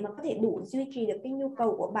để mà có thể đủ duy trì được cái nhu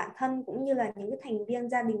cầu của bản thân cũng như là những cái thành viên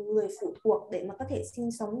gia đình người phụ thuộc để mà có thể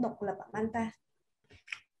sinh sống độc lập ở Malta.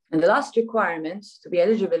 And the last requirement to be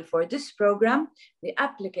eligible for this program, the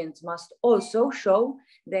applicant must also show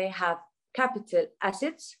they have capital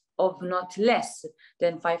assets of not less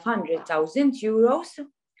than 500,000 euros,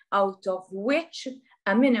 out of which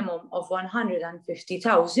a minimum of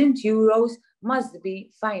 150,000 euros must be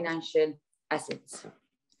financial assets.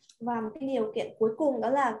 Và một cái điều kiện cuối cùng đó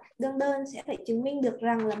là đương đơn sẽ phải chứng minh được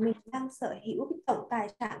rằng là mình đang sở hữu cái tổng tài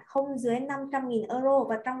sản không dưới 500.000 euro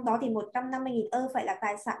và trong đó thì 150.000 euro phải là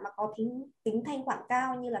tài sản mà có tính thanh khoản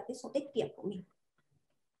cao như là cái sổ tiết kiệm của mình.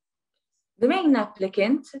 The main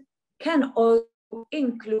applicant can also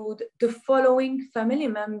include the following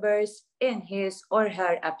family members in his or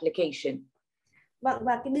her application. Vâng,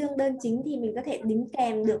 và cái đương đơn chính thì mình có thể đính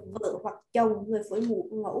kèm được vợ hoặc chồng, người phối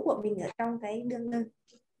ngẫu của mình ở trong cái đương đơn.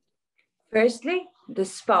 Firstly, the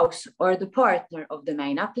spouse or the partner of the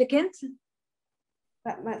main applicant.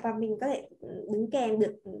 Và mình có thể đính kèm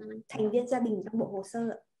được thành viên gia đình trong bộ hồ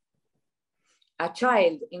sơ. A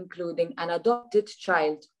child, including an adopted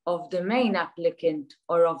child of the main applicant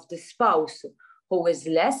or of the spouse who is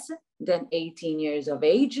less than 18 years of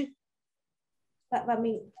age. Và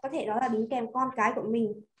mình có thể đó là đính kèm con cái của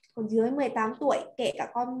mình còn dưới 18 tuổi, kể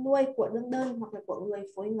cả con nuôi của đương đơn hoặc là của người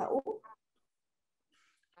phối ngẫu.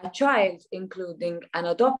 A child, including an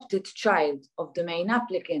adopted child of the main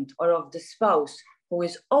applicant or of the spouse who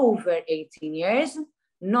is over 18 years,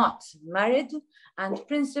 not married, and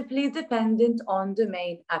principally dependent on the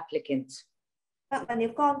main applicant. Và nếu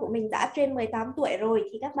con của mình đã trên 18 tuổi rồi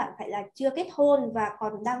thì các bạn phải là chưa kết hôn và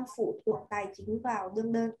còn đang phụ thuộc tài chính vào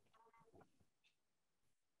đương đơn.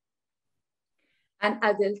 An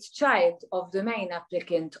adult child of the main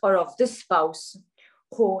applicant or of the spouse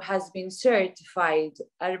who has been certified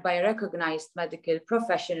by a recognized medical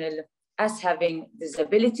professional as having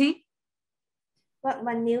disability.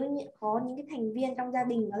 Và nếu có những cái thành viên trong gia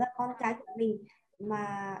đình đó là con cái của mình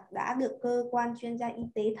mà đã được cơ quan chuyên gia y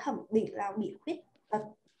tế thẩm định là bị khuyết tật.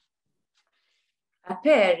 A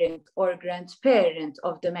parent or grandparent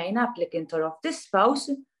of the main applicant or of the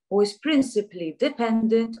spouse who is principally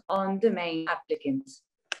dependent on the main applicant.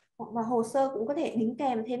 Và hồ sơ cũng có thể đính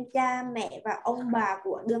kèm thêm cha, mẹ và ông bà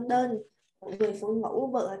của đương đơn, người phối ngẫu,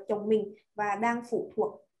 vợ, chồng mình và đang phụ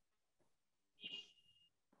thuộc.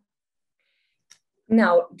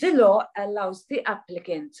 Now, the law allows the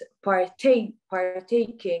applicant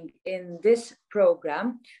partaking in this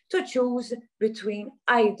program to choose between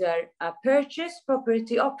either a purchase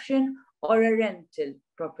property option or a rental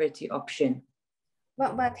property option.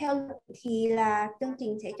 Và theo thì là chương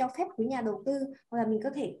trình sẽ cho phép quý nhà đầu tư hoặc là mình có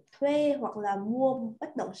thể thuê hoặc là mua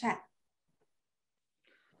bất động sản.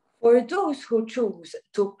 For those who choose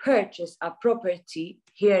to purchase a property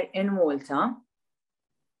here in Malta,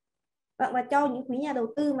 Và cho những quý nhà đầu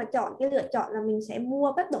tư mà chọn cái lựa chọn là mình sẽ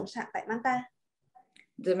mua bất động sản tại Malta,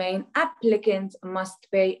 the main applicant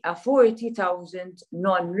must pay a 40,000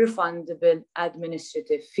 non-refundable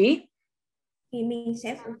administrative fee. thì mình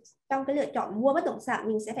sẽ trong cái lựa chọn mua bất động sản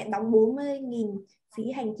mình sẽ phải đóng 40.000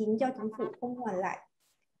 phí hành chính cho chính phủ không hoàn lại.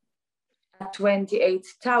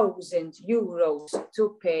 28,000 euros to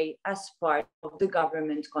pay as part of the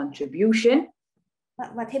government contribution.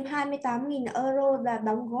 Và thêm 28.000 euro là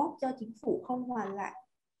đóng góp cho chính phủ không hoàn lại.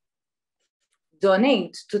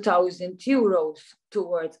 Donate 2,000 euros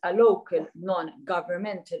towards a local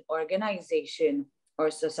non-governmental organization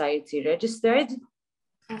or society registered.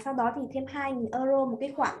 Sau đó thì thêm 2.000 euro, một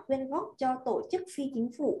cái khoản quyên góp cho tổ chức phi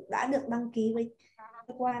chính phủ đã được đăng ký với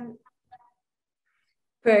cơ quan.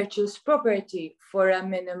 Purchase property for a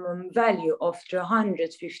minimum value of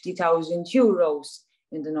 350,000 euros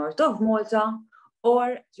in the north of Malta, or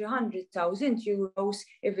 300,000 euros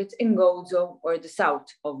if it's in Gozo or the south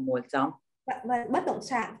of Malta. Và bất động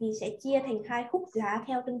sản thì sẽ chia thành hai khúc giá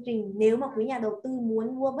theo chương trình. Nếu mà quý nhà đầu tư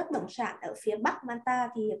muốn mua bất động sản ở phía Bắc Malta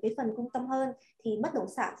thì ở cái phần trung tâm hơn thì bất động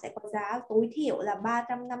sản sẽ có giá tối thiểu là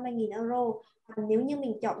 350.000 euro. Còn nếu như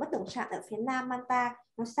mình chọn bất động sản ở phía Nam Malta,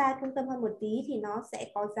 nó xa trung tâm hơn một tí thì nó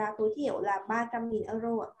sẽ có giá tối thiểu là 300.000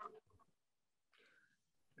 euro.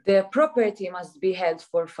 The property must be held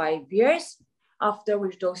for 5 years. After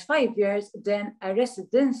which those 5 years, then a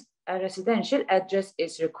residential address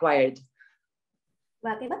is required.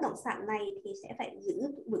 Và cái bất động sản này thì sẽ phải giữ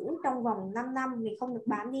vững trong vòng 5 năm, mình không được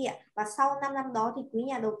bán đi ạ. Và sau 5 năm đó thì quý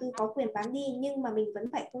nhà đầu tư có quyền bán đi, nhưng mà mình vẫn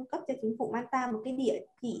phải cung cấp cho chính phủ Malta một cái địa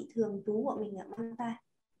chỉ thường trú của mình ở Malta.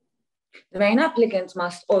 The main applicant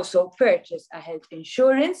must also purchase a health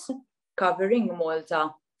insurance covering Malta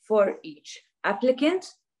for each applicant.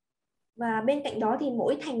 Và bên cạnh đó thì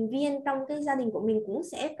mỗi thành viên trong cái gia đình của mình cũng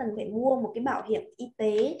sẽ cần phải mua một cái bảo hiểm y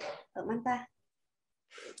tế ở Malta.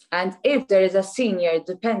 And if there is a senior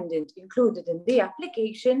dependent included in the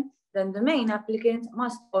application, then the main applicant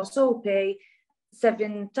must also pay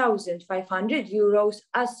 7,500 euros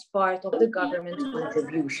as part of the government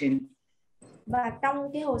contribution. Và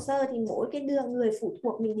trong cái hồ sơ thì mỗi cái người phụ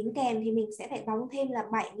thuộc mình đính kèm thì mình sẽ phải đóng thêm là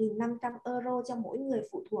 7.500 euro cho mỗi người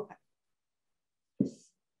phụ thuộc.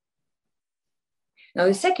 Now,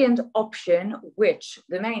 the second option, which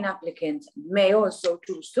the main applicant may also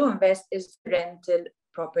choose to invest, is the rental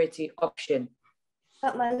property option.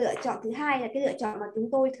 Và lựa chọn thứ hai là cái lựa chọn mà chúng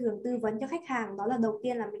tôi thường tư vấn cho khách hàng, đó là đầu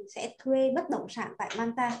tiên là mình sẽ thuê bất động sản tại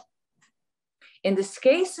Malta. In this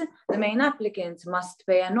case, the main applicant must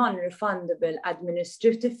pay a non-refundable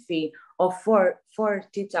administrative fee of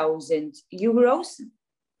 40,000 euros.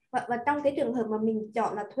 Và trong cái trường hợp mà mình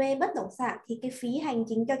chọn là thuê bất động sản thì cái phí hành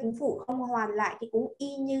chính cho chính phủ không hoàn lại thì cũng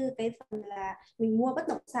y như cái phần là mình mua bất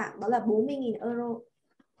động sản, đó là 40.000 euro.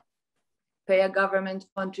 Pay a government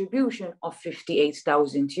contribution of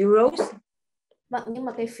 58,000 euros. Vâng, nhưng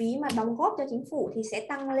mà cái phí mà đóng góp cho chính phủ thì sẽ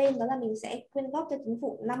tăng lên, đó là mình sẽ quyên góp cho chính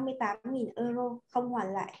phủ 58.000 euro không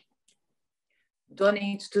hoàn lại.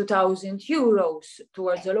 Donate 2,000 euros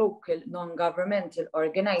towards a local non-governmental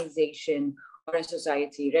organization or a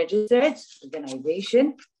society registered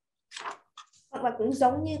organization. Và cũng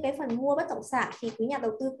giống như cái phần mua bất động sản thì quý nhà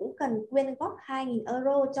đầu tư cũng cần quyên góp 2.000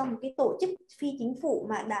 euro cho một cái tổ chức phi chính phủ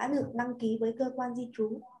mà đã được đăng ký với cơ quan di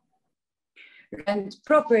trú. Rent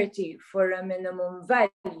property for a minimum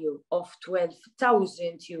value of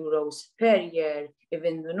 12,000 euros per year if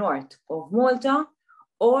in the north of Malta,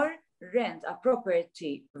 or rent a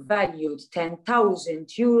property valued 10,000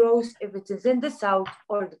 euros if it is in the south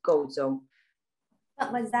or the Gozo.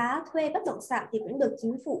 Và giá thuê bất động sản thì cũng được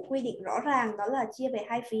chính phủ quy định rõ ràng, đó là chia về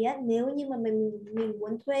hai phía. Nếu như mà mình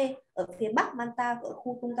muốn thuê ở phía Bắc Malta, ở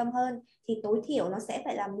khu trung tâm hơn thì tối thiểu nó sẽ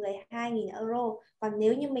phải là 12.000 euro. Còn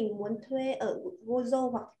nếu như mình muốn thuê ở Gozo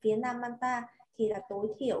hoặc phía Nam Malta thì là tối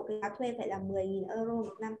thiểu cái giá thuê phải là 10.000 euro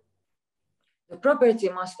một năm. The property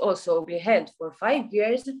must also be held for 5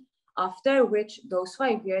 years, after which those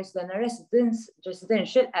 5 years then a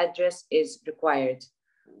residential address is required.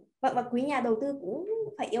 Và quý nhà đầu tư cũng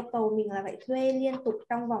phải yêu cầu mình là phải thuê liên tục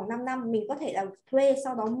trong vòng 5 năm. Mình có thể là thuê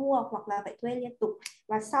sau đó mua hoặc là phải thuê liên tục.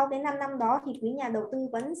 Và sau cái 5 năm đó thì quý nhà đầu tư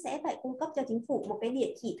vẫn sẽ phải cung cấp cho chính phủ một cái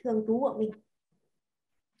địa chỉ thường trú của mình.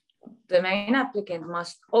 The main applicant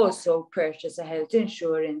must also purchase a health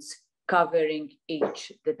insurance covering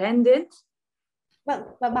each dependent. Vâng,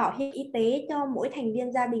 và bảo hiểm y tế cho mỗi thành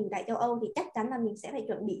viên gia đình tại châu Âu thì chắc chắn là mình sẽ phải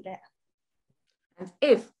chuẩn bị rồi ạ. And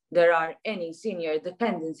if there are any senior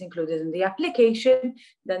dependents included in the application,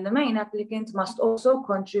 then the main applicant must also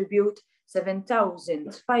contribute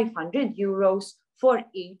 7,500 euros for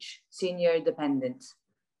each senior dependent.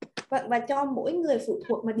 Và cho mỗi người phụ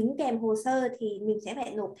thuộc mà đính kèm hồ sơ thì mình sẽ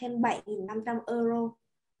phải nộp thêm 7.500 euro.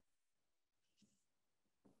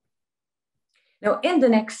 Now, in the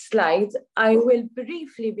next slide, I will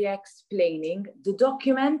briefly be explaining the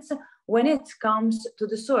documents when it comes to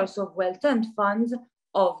the source of wealth and funds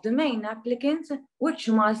of the main applicant, which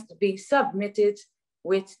must be submitted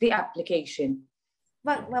with the application.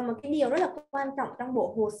 Vâng, và một cái điều rất là quan trọng trong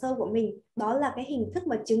bộ hồ sơ của mình đó là cái hình thức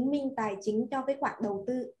mà chứng minh tài chính cho cái khoản đầu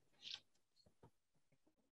tư.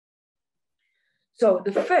 So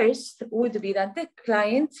the first would be that the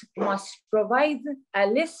client must provide a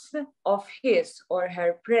list of his or her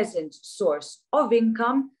present source of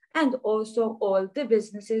income and also all the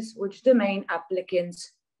businesses which the main applicant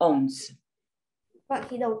owns. Vậy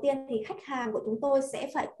thì đầu tiên thì khách hàng của chúng tôi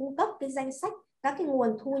sẽ phải cung cấp cái danh sách các cái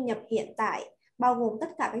nguồn thu nhập hiện tại, bao gồm tất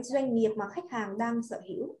cả các doanh nghiệp mà khách hàng đang sở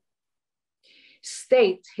hữu.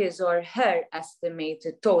 State his or her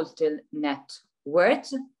estimated total net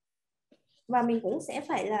worth. Và mình cũng sẽ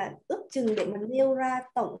phải là ước chừng để mình nêu ra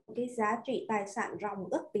tổng cái giá trị tài sản ròng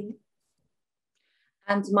ước tính.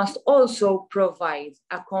 And must also provide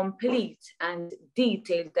a complete and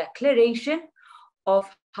detailed declaration of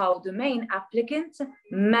how the main applicant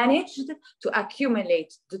managed to accumulate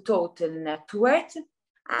the total net worth,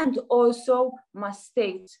 and also must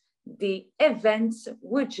state the events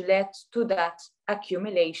which led to that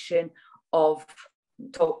accumulation of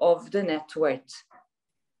the net worth.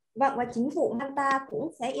 Vâng, và chính phủ Malta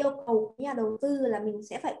cũng sẽ yêu cầu nhà đầu tư là mình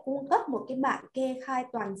sẽ phải cung cấp một cái bản kê khai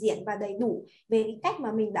toàn diện và đầy đủ về cái cách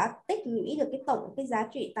mà mình đã tích lũy được cái tổng cái giá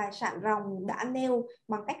trị tài sản ròng đã nêu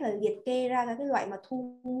bằng cách là liệt kê ra các cái loại mà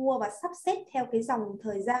thu mua và sắp xếp theo cái dòng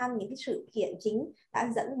thời gian những cái sự kiện chính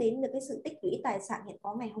đã dẫn đến được cái sự tích lũy tài sản hiện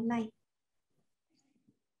có ngày hôm nay.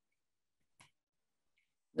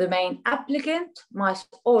 The main applicant must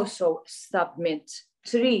also submit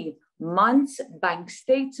 3 months bank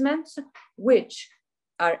statements which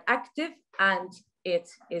are active and it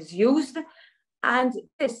is used, and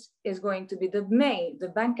this is going to be the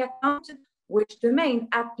bank account which the main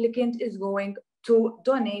applicant is going to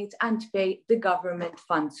donate and pay the government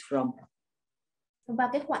funds from. Và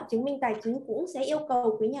cái khoản chứng minh tài chính cũng sẽ yêu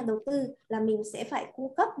cầu quý nhà đầu tư là mình sẽ phải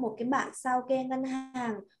cung cấp một cái bản sao kê ngân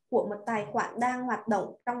hàng của một tài khoản đang hoạt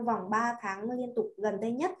động trong vòng 3 tháng liên tục gần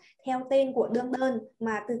đây nhất theo tên của đương đơn,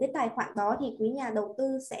 mà từ cái tài khoản đó thì quý nhà đầu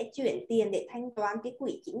tư sẽ chuyển tiền để thanh toán cái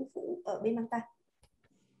quỹ chính phủ ở bên Malta.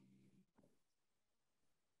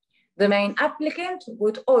 The main applicant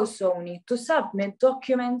would also need to submit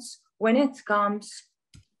documents when it comes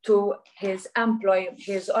to his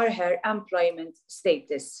or her employment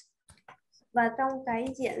status. Và trong cái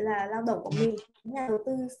diện là lao động của mình, nhà đầu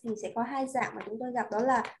tư thì sẽ có 2 dạng mà chúng tôi gặp, đó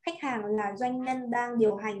là khách hàng là doanh nhân đang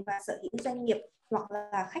điều hành và sở hữu doanh nghiệp, hoặc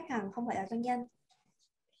là khách hàng không phải là doanh nhân.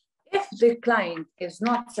 If the client is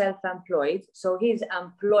not self-employed, so he is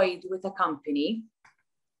employed with a company.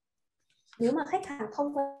 Nếu mà khách hàng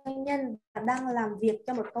không phải doanh nhân và đang làm việc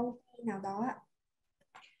cho một công ty nào đó,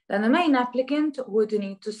 then the main applicant would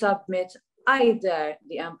need to submit either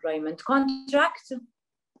the employment contract,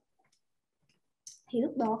 thì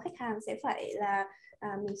lúc đó khách hàng sẽ phải là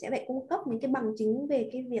mình sẽ phải cung cấp những cái bằng chứng về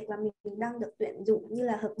cái việc là mình đang được tuyển dụng, như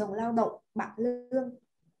là hợp đồng lao động, bảng lương,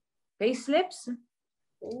 payslips,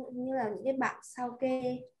 cũng như là những cái bảng sao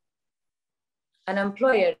kê, an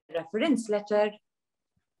employer reference letter,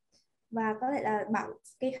 và có thể là bảng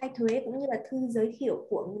kê khai thuế cũng như là thư giới thiệu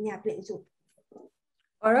của nhà tuyển dụng,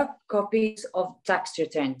 or copies of tax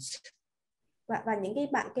returns. và những cái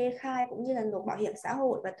bản kê khai cũng như là nộp bảo hiểm xã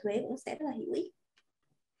hội và thuế cũng sẽ rất là hữu ích.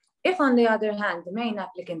 If on the other hand the main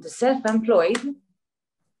applicant is self-employed,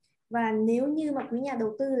 và nếu như mà quý nhà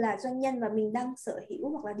đầu tư là doanh nhân và mình đang sở hữu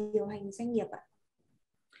hoặc là điều hành doanh nghiệp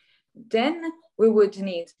then we would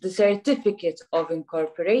need the certificate of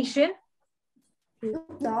incorporation, thì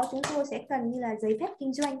lúc đó chúng tôi sẽ cần như là giấy phép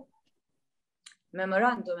kinh doanh,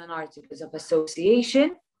 memorandum and articles of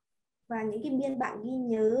association, và những cái biên bản ghi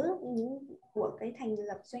nhớ của cái thành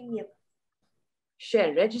lập doanh nghiệp,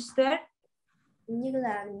 share register, như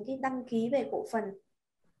là những cái đăng ký về cổ phần,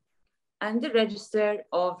 and the register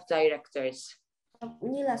of directors.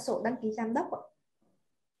 cũng như là sổ đăng ký giám đốc.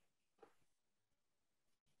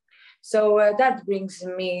 So that brings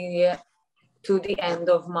me to the end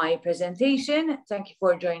of my presentation. Thank you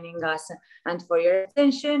for joining us and for your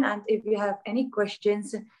attention. And if you have any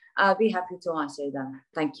questions, I'll be happy to answer them.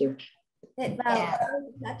 Thank you. Và tôi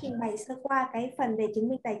đã trình bày sơ qua cái phần về chứng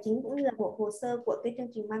minh tài chính cũng như là bộ hồ sơ của cái chương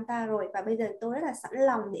trình Malta rồi, và bây giờ tôi rất là sẵn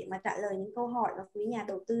lòng để mà trả lời những câu hỏi mà quý nhà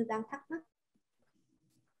đầu tư đang thắc mắc.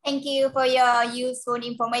 Thank you for your useful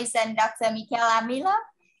information, Dr. Michaela Miller.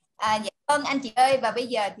 Dạ vâng anh chị ơi, và bây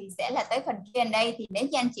giờ thì sẽ là tới phần Q&A. Thì nếu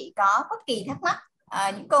như anh chị có bất kỳ thắc mắc,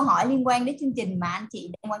 những câu hỏi liên quan đến chương trình mà anh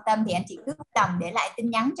chị đang quan tâm thì anh chị cứ vui lòng để lại tin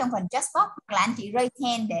nhắn trong phần chat box, hoặc là anh chị raise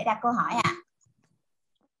hand để đặt câu hỏi ạ.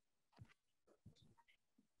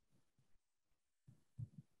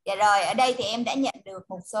 Dạ rồi, ở đây thì em đã nhận được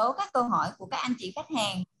một số các câu hỏi của các anh chị khách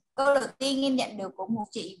hàng. Câu đầu tiên em nhận được của một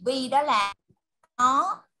chị Vi đó là có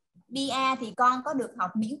PR thì con có được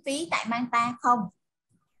học miễn phí tại Malta không?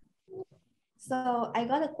 So I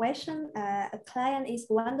got a question. A client is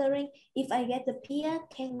wondering if I get the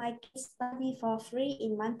PR, can my kids study for free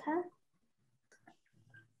in Malta?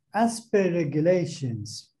 As per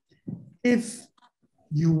regulations, if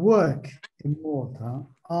you work in Malta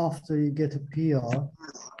after you get a PR,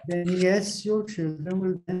 then yes, your children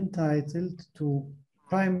will be entitled to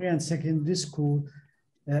primary and secondary school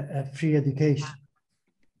free education.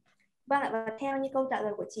 Vâng ạ, và theo như câu trả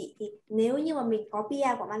lời của chị thì nếu như mà mình có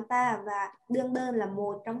PR của Malta và đương đơn là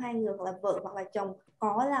một trong hai người hoặc là vợ hoặc là chồng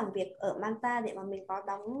có làm việc ở Malta để mà mình có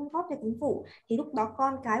đóng góp cho chính phủ thì lúc đó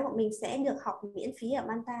con cái của mình sẽ được học miễn phí ở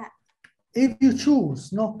Malta. If you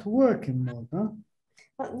choose not to work in Malta,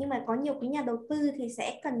 Vâng, nhưng mà có nhiều cái nhà đầu tư thì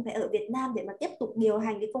sẽ cần phải ở Việt Nam để mà tiếp tục điều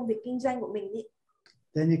hành cái công việc kinh doanh của mình ý.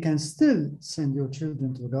 then you can still send your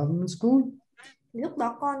children to government school. Lúc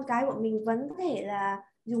đó con cái của mình vẫn có thể là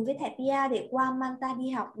dùng cái thẻ PR để qua Malta đi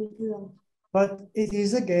học bình thường. But it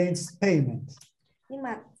is against payment. Nhưng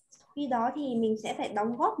mà khi đó thì mình sẽ phải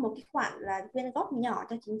đóng góp một cái khoản là quyên góp nhỏ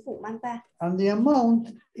cho chính phủ Malta. And the amount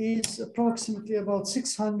is approximately about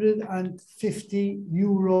 650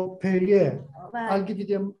 euro per year. Và, I'll give you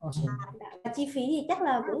the và chi phí thì chắc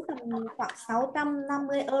là cũng tầm khoảng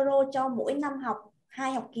 650 euro cho mỗi năm học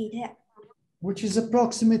 2 học kỳ thôi ạ. which is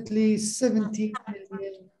approximately 17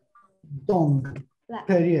 million dong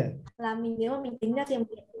per year. Là nếu mà mình tính ra tiền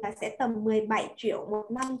Việt là sẽ tầm 17 triệu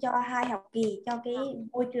một năm cho 2 học kỳ cho cái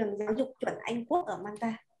môi trường giáo dục chuẩn Anh Quốc ở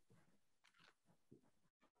Malta.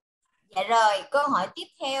 Dạ rồi, câu hỏi tiếp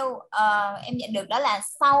theo em nhận được đó là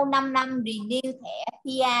sau 5 năm renew thẻ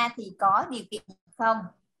PR thì có điều kiện không?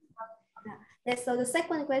 So the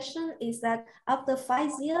second question is that after 5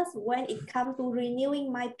 years, when it comes to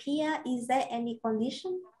renewing my PR, is there any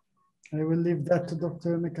condition? I will leave that to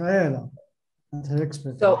Dr. Michaela and her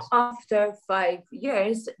expertise. So after 5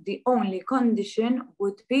 years, the only condition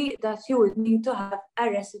would be that you would need to have a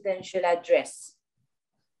residential address,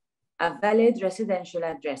 a valid residential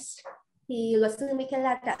address. Thì luật sư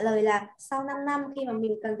Michaela trả lời là sau 5 năm khi mà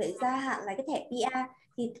mình cần phải gia hạn lại cái thẻ PR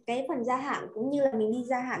thì cái phần gia hạn cũng như là mình đi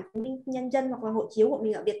gia hạn chứng minh nhân dân hoặc là hộ chiếu của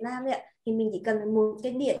mình ở Việt Nam đấy ạ, thì mình chỉ cần một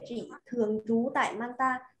cái địa chỉ thường trú tại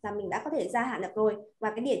Malta là mình đã có thể gia hạn được rồi,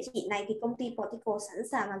 và cái địa chỉ này thì công ty Portico sẵn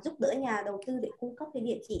sàng là giúp đỡ nhà đầu tư để cung cấp cái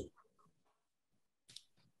địa chỉ.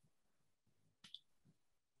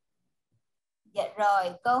 Dạ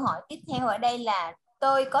rồi, câu hỏi tiếp theo ở đây là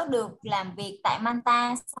tôi có được làm việc tại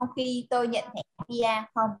Malta sau khi tôi nhận thẻ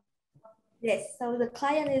PR không? Yes, so the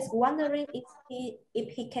client is wondering if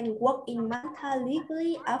he can work in Malta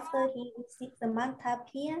legally after he receives the Malta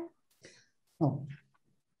PR. No.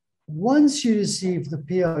 Once you receive the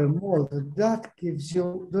PR in Malta, that gives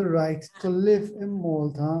you the right to live in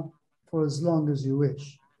Malta for as long as you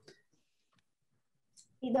wish.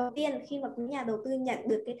 Thì đầu tiên khi mà nhà đầu tư nhận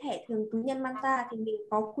được cái thẻ thường trú nhân Malta thì mình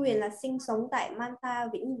có quyền là sinh sống tại Malta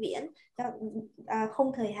vĩnh viễn,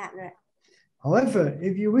 không thời hạn rồi. However,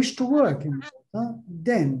 if you wish to work in Malta,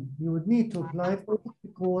 then you would need to apply for what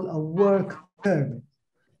we call a work permit.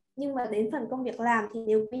 Nhưng mà đến phần công việc làm thì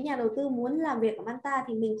nếu cái nhà đầu tư muốn làm việc ở Malta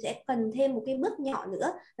thì mình sẽ cần thêm một cái bước nhỏ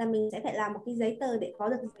nữa là mình sẽ phải làm một cái giấy tờ để có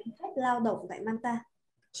được giấy phép lao động tại Malta.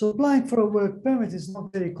 So applying for a work permit is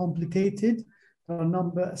not very complicated. There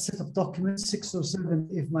are a set of documents, 6 or 7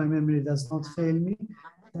 if my memory does not fail me,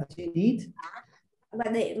 that you need.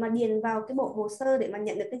 Và để mà điền vào cái bộ hồ sơ để mà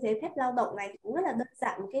nhận được cái giấy phép lao động này thì cũng rất là đơn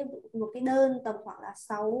giản, một cái đơn tầm khoảng là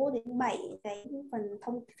 6 đến 7 cái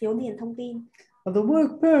phần phiếu điền thông tin. But the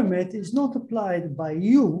work permit is not applied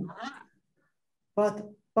by you, but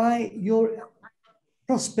by your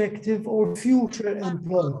prospective or future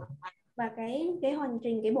employer. Và cái hoàn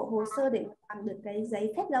trình cái bộ hồ sơ để làm được cái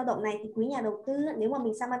giấy phép lao động này thì quý nhà đầu tư nếu mà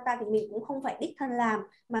mình sang Malta thì mình cũng không phải đích thân làm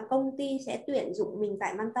mà công ty sẽ tuyển dụng mình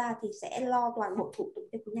tại Malta thì sẽ lo toàn bộ thủ tục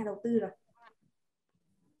cho quý nhà đầu tư rồi.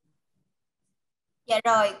 Dạ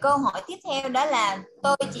rồi, câu hỏi tiếp theo đó là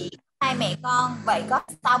tôi chỉ hai mẹ con, vậy có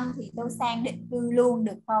xong thì tôi sang định cư luôn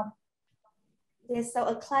được không? Yes, so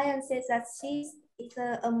a client says that she is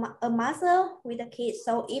a mother with a kid,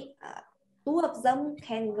 so if two of them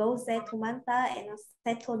can go there to Malta and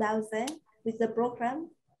settle down there with the program.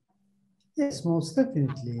 Yes, most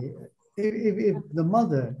definitely. If the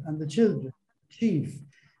mother and the children achieve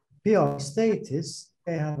PR status,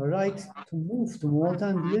 they have a right to move to Malta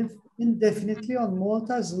and live indefinitely on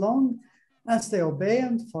Malta as long as they obey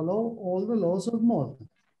and follow all the laws of Malta.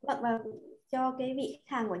 Và cho cái vị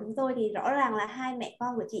khách hàng của chúng tôi thì rõ ràng là hai mẹ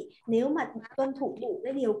con của chị nếu mà tuân thủ đủ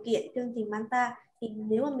cái điều kiện chương trình Malta thì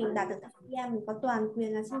nếu mà mình đạt được thẩm visa mình có toàn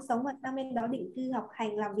quyền là sinh sống và sang bên đó định cư, học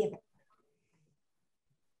hành, làm việc.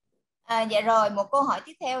 Dạ rồi, một câu hỏi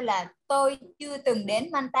tiếp theo là tôi chưa từng đến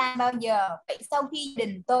Malta bao giờ. Vậy sau khi gia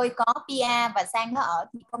đình tôi có PR và sang đó ở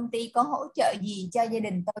thì công ty có hỗ trợ gì cho gia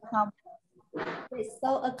đình tôi không?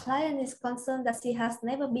 So a client is concerned that she has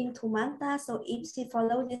never been to Malta. So if she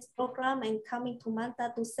follows this program and coming to Malta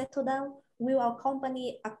to settle down, will our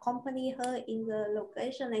company accompany her in the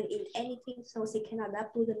location and in anything so she can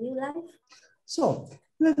adapt to the new life? So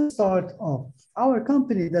let's start off. Our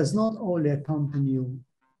company does not only accompany you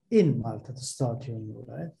in Malta to start your new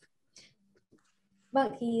life.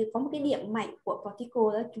 Vâng, thì có một cái điểm mạnh của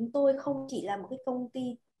Portico là chúng tôi không chỉ là một cái công ty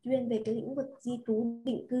chuyên về cái lĩnh vực di trú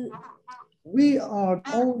định cư. We are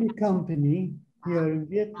the only company here in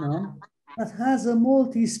Vietnam that has a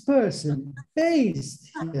Maltese person based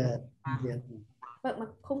here in Vietnam. Vậy mà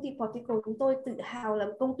công ty Portico chúng tôi tự hào là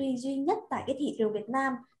một công ty duy nhất tại cái thị trường Việt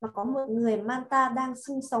Nam mà có một người Malta đang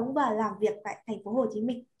sinh sống và làm việc tại thành phố Hồ Chí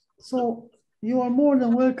Minh. So you are more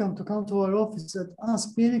than welcome to come to our office and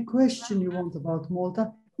ask me any question you want about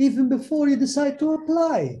Malta, even before you decide to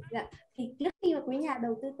apply. Yeah. Thì trước khi mà quý nhà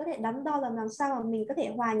đầu tư có thể đắn đo làm sao mà mình có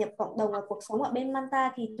thể hòa nhập cộng đồng và cuộc sống ở bên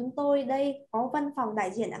Malta thì chúng tôi đây có văn phòng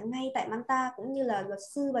đại diện ở ngay tại Malta cũng như là luật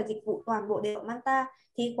sư và dịch vụ toàn bộ đều ở Malta.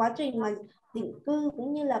 Thì quá trình mà định cư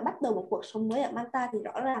cũng như là bắt đầu một cuộc sống mới ở Malta thì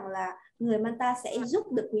rõ ràng là người Malta sẽ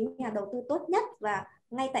giúp được quý nhà đầu tư tốt nhất. Và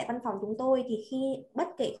ngay tại văn phòng chúng tôi thì khi bất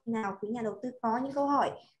kể khi nào quý nhà đầu tư có những câu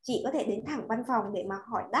hỏi, chị có thể đến thẳng văn phòng để mà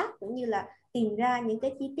hỏi đáp cũng như là tìm ra những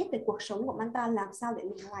cái chi tiết về cuộc sống của Malta làm sao để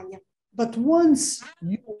mình hòa nhập. But once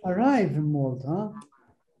you arrive in Malta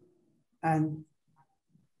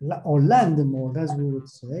or land in Malta, as we would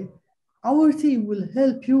say, our team will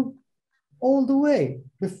help you all the way.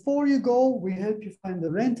 Before you go, we help you find the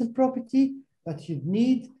rental property that you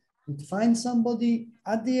need. You'd find somebody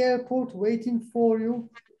at the airport waiting for you.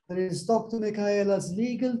 There is Dr. Michaela's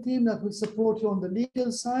legal team that will support you on the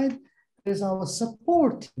legal side. There's our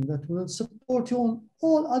support team that will support you on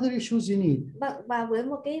all other issues you need. Và với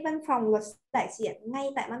một cái văn phòng luật đại diện ngay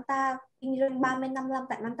tại Malta, kinh doanh 30 năm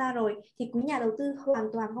tại Malta rồi, thì quý nhà đầu tư hoàn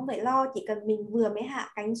toàn không phải lo, chỉ cần mình vừa mới hạ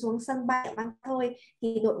cánh xuống sân bay ở Malta thôi,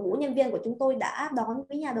 thì đội ngũ nhân viên của chúng tôi đã đón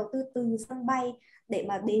quý nhà đầu tư từ sân bay để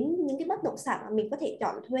mà đến những cái bất động sản mà mình có thể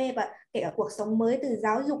chọn thuê, và kể cả cuộc sống mới từ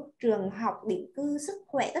giáo dục, trường học, định cư, sức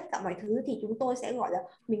khỏe, tất cả mọi thứ thì chúng tôi sẽ gọi là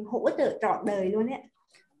mình hỗ trợ trọn đời luôn ấy.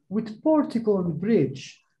 With Portico Bridge,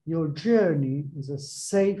 your journey is a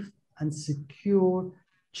safe and secure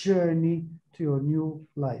journey to your new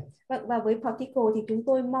life. Và với Portico thì chúng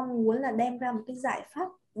tôi mong muốn là đem ra một cái giải pháp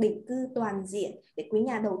định cư toàn diện để quý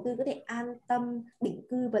nhà đầu tư có thể an tâm định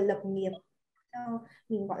cư và lập nghiệp, cho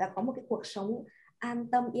mình gọi là có một cái cuộc sống an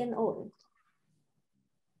tâm yên ổn.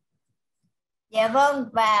 Dạ vâng,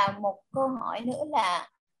 và một câu hỏi nữa là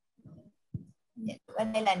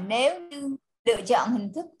bên đây là nếu như lựa chọn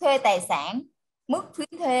hình thức thuê tài sản, mức phí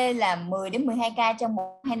thuê là 10 đến 12k trong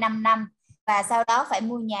 1 hay 5 năm và sau đó phải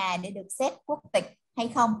mua nhà để được xét quốc tịch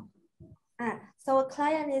hay không? So a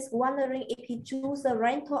client is wondering if he choose a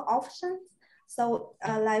rental option. So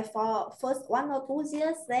like for first 1 or 2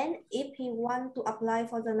 years, then if he want to apply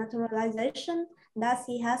for the naturalization, does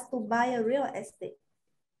he has to buy a real estate?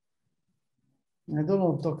 I don't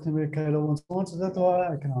know if Dr. Michaela wants to answer that or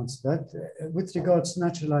I can answer that. With regards to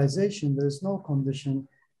naturalization, there is no condition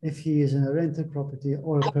if he is in a rented property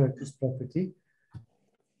or a purchased property.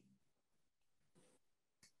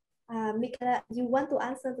 Michaela, you want to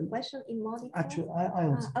answer the question in more detail? Actually, I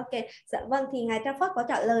answer. Okay, dạ vâng, thì ngài Trang Phất có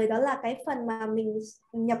trả lời đó là cái phần mà mình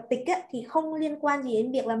nhập tịch ấy, thì không liên quan gì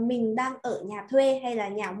đến việc là mình đang ở nhà thuê hay là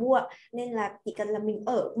nhà mua, nên là chỉ cần là mình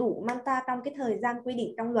ở đủ Malta trong cái thời gian quy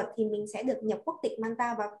định trong luật thì mình sẽ được nhập quốc tịch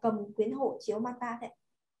Malta và cầm quyến hộ chiếu Malta thôi.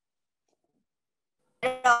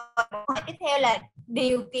 Rồi, câu hỏi tiếp theo là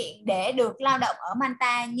điều kiện để được lao động ở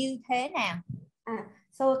Malta như thế nào?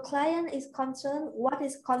 So a client is concerned what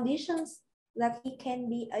is conditions that he can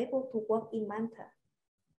be able to work in Malta.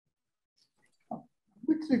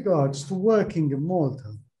 With regards to working in Malta,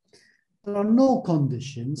 there are no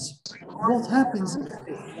conditions. What happens,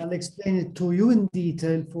 I'll explain it to you in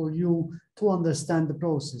detail for you to understand the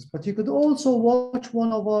process. But you could also watch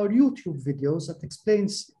one of our YouTube videos that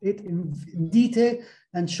explains it in detail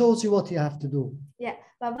and shows you what you have to do. Yeah.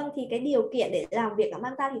 Và vâng, thì cái điều kiện để làm việc ở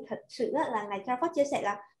Malta thì thật sự là ngài Trang Phất chia sẻ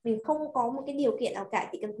là mình không có một cái điều kiện nào cả,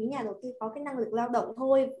 chỉ cần quý nhà đầu tư có cái năng lực lao động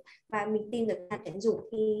thôi và mình tìm được nhà tuyển dụng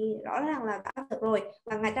thì rõ ràng là đã được rồi.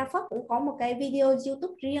 Và ngài Trang Phất cũng có một cái video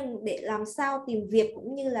YouTube riêng để làm sao tìm việc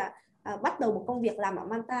cũng như là bắt đầu một công việc làm ở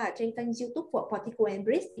Malta ở trên kênh YouTube của Portico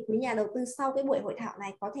Bridge, thì quý nhà đầu tư sau cái buổi hội thảo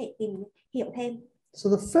này có thể tìm hiểu thêm. So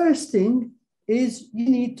the first thing is you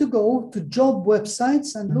need to go to job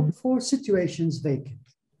websites and look for situations vacant.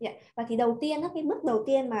 Và thì đầu tiên, cái bước đầu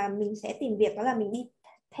tiên mà mình sẽ tìm việc đó là mình đi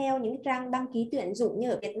theo những trang đăng ký tuyển dụng. Như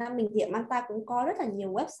ở Việt Nam mình thì ở Malta cũng có rất là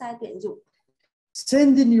nhiều website tuyển dụng.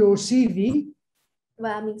 Send in your CV.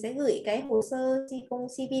 Và mình sẽ gửi cái hồ sơ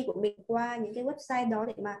CV của mình qua những cái website đó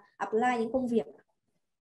để mà apply những công việc.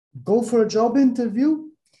 Go for a job interview.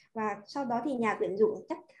 Và sau đó thì nhà tuyển dụng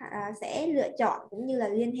chắc sẽ lựa chọn cũng như là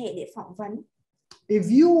liên hệ để phỏng vấn.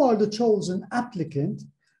 If you are the chosen applicant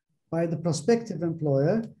by the prospective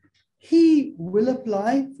employer, he will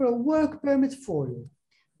apply for a work permit for you.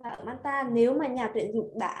 Và ở Malta, nếu mà nhà tuyển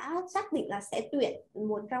dụng đã xác định là sẽ tuyển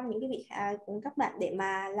một trong những cái vị cùng các bạn để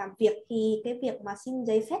mà làm việc, thì cái việc mà xin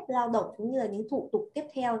giấy phép lao động cũng như là những thủ tục tiếp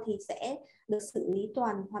theo thì sẽ được xử lý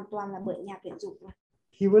hoàn toàn là bởi nhà tuyển dụng.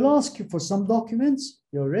 He will ask you for some documents,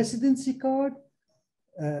 your residency card,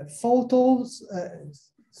 photos,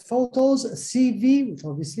 a CV, which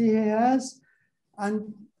obviously he has, and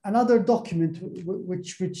another document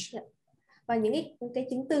which Và những cái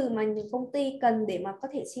chứng từ mà công ty cần để mà có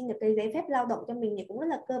thể xin được cái giấy phép lao động cho mình thì cũng rất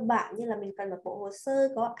là cơ bản, như là mình cần một bộ hồ sơ,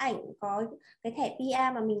 có ảnh, có cái thẻ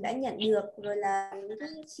PR mà mình đã nhận được, rồi là những cái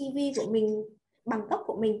CV của mình, bằng cấp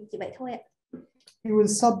của mình, chỉ vậy thôi ạ. He will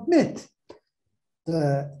submit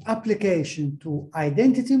the application to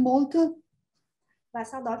Identity Malta. Và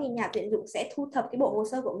sau đó thì nhà tuyển dụng sẽ thu thập cái bộ hồ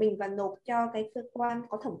sơ của mình và nộp cho cái cơ quan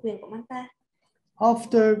có thẩm quyền của Malta.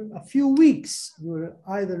 After a few weeks, you will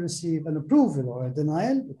either receive an approval or a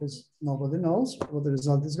denial, because nobody knows what the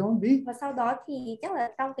result is going to be. Và sau đó thì chắc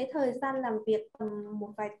là trong cái thời gian làm việc một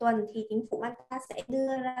vài tuần thì chính phủ Malta sẽ đưa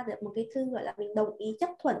ra được một cái thư gọi là mình đồng ý chấp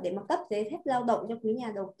thuận để mà cấp giấy phép lao động cho quý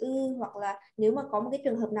nhà đầu tư, hoặc là nếu mà có một cái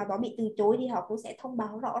trường hợp nào đó bị từ chối thì họ cũng sẽ thông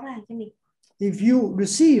báo rõ ràng cho mình. If you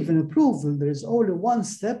receive an approval, there is only one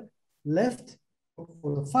step left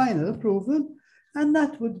for the final approval, and that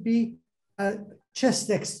would be a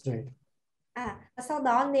chest X-ray. Và sau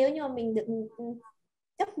đó nếu như mà mình được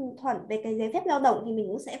chấp thuận về cái giấy phép lao động thì mình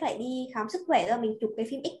cũng sẽ phải đi khám sức khỏe, rồi mình chụp cái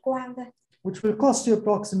phim X-quang thôi. Which will cost you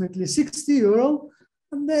approximately 60 euro,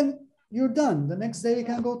 and then you're done. The next day you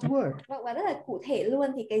can go to work. Và rất là cụ thể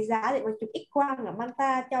luôn, thì cái giá để mà chụp X-quang ở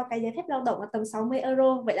Malta cho cái giấy phép lao động là tầm 60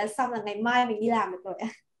 euro. Vậy là xong là ngày mai mình đi làm được rồi ạ.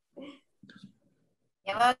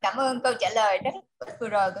 Dạ vâng, cảm ơn câu trả lời rất vừa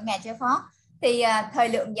rồi của ngài Châu Phó. Thì thời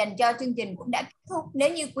lượng dành cho chương trình cũng đã kết thúc.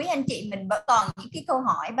 Nếu như quý anh chị mình vẫn còn những cái câu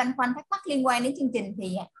hỏi băn khoăn thắc mắc liên quan đến chương trình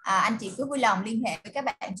thì anh chị cứ vui lòng liên hệ với các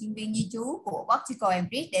bạn chuyên viên ghi chú của Portico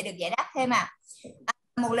Bridge để được giải đáp thêm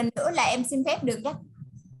một lần nữa là em xin phép được nhắc.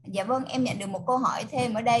 Dạ vâng, em nhận được một câu hỏi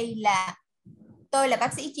thêm ở đây là: tôi là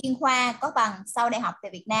bác sĩ chuyên khoa có bằng sau đại học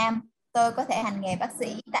tại Việt Nam, tôi có thể hành nghề bác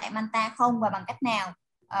sĩ tại Malta không và bằng cách nào?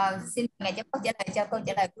 Xin ngài cho câu trả lời cho câu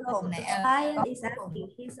trả lời cuối cùng này. Ryan is asking,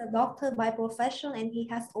 he's a doctor by profession and he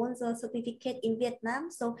has owns a certificate in Vietnam.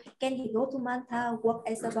 So can he go to Malta, work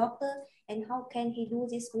as a doctor, and how can he do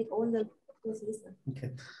this with all the positions? Okay,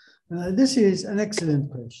 this is an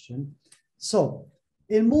excellent question. So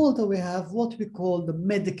in Malta we have what we call the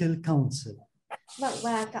medical council. Vâng,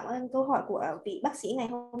 và cảm ơn câu hỏi của vị bác sĩ ngày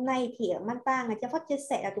hôm nay. Thì ở Malta, ngài Châu Phát chia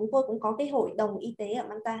sẻ là chúng tôi cũng có cái hội đồng y tế ở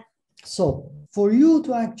Malta. So for you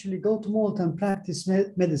to actually go to Malta and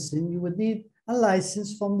practice medicine, you would need a license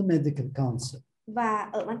from the medical council. Và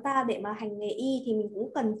ở Malta để mà hành nghề y thì mình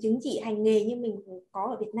cũng cần chứng chỉ hành nghề như mình có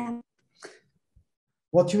ở Việt Nam.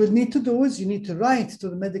 What you would need to do is you need to write to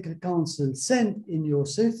the medical council, send in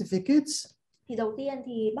your certificates. Thì đầu tiên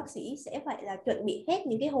thì bác sĩ sẽ phải là chuẩn bị hết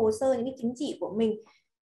những cái hồ sơ, những cái chứng chỉ của mình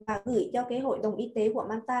và gửi cho cái hội đồng y tế của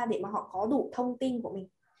Malta để mà họ có đủ thông tin của mình.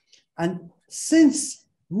 And since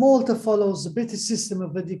Malta follows the British system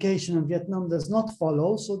of education and Vietnam does not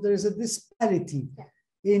follow, so there is a disparity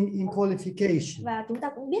in qualification. Và chúng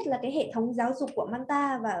ta cũng biết là cái hệ thống giáo dục của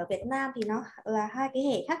Malta và ở Việt Nam thì nó là hai cái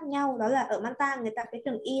hệ khác nhau. Đó là ở Malta người ta cái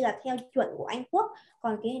trường y là theo chuẩn của Anh Quốc,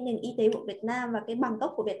 còn cái nền y tế của Việt Nam và cái bằng cấp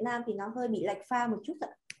của Việt Nam thì nó hơi bị lệch pha một chút ạ.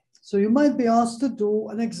 So you might be asked to do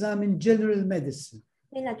an exam in general medicine.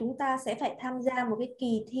 Nên là chúng ta sẽ phải tham gia một cái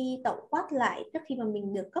kỳ thi tổng quát lại trước khi mà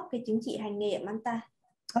mình được cấp cái chứng chỉ hành nghề ở Malta.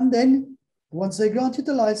 And then once they grant you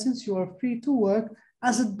the license, you are free to work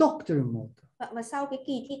as a doctor in Malta. Và sau cái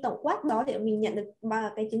kỳ thi tổng quát đó để mình nhận được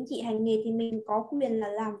cái chứng chỉ hành nghề thì mình có quyền là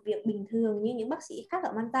làm việc bình thường như những bác sĩ khác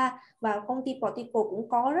ở Malta. Và công ty Portico cũng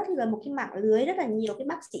có rất là một cái mạng lưới rất là nhiều cái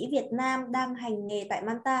bác sĩ Việt Nam đang hành nghề tại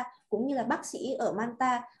Malta cũng như là bác sĩ ở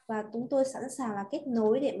Malta, và chúng tôi sẵn sàng là kết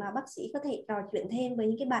nối để mà bác sĩ có thể trò chuyện thêm với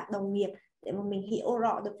những cái bạn đồng nghiệp để mà mình hiểu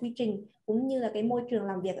rõ được quy trình cũng như là cái môi trường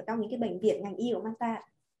làm việc ở trong những cái bệnh viện ngành y của Malta.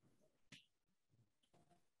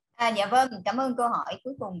 Dạ vâng, cảm ơn câu hỏi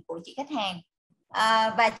cuối cùng của chị khách hàng.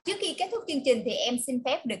 Và trước khi kết thúc chương trình thì em xin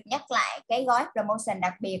phép được nhắc lại cái gói promotion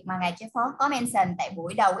đặc biệt mà ngài Phó có mention tại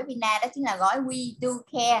buổi đầu webinar, đó chính là gói We Do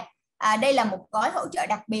Care. Đây là một gói hỗ trợ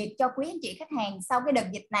đặc biệt cho quý anh chị khách hàng sau cái đợt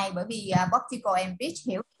dịch này, bởi vì Portico Bridge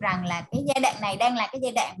hiểu rằng là cái giai đoạn này đang là cái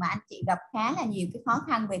giai đoạn mà anh chị gặp khá là nhiều cái khó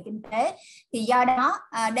khăn về kinh tế, thì do đó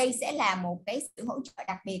đây sẽ là một cái sự hỗ trợ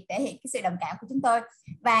đặc biệt thể hiện cái sự đồng cảm của chúng tôi.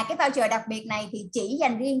 Và cái voucher đặc biệt này thì chỉ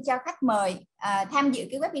dành riêng cho khách mời tham dự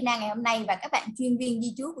cái webinar ngày hôm nay, và các bạn chuyên viên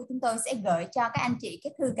di trú của chúng tôi sẽ gửi cho các anh chị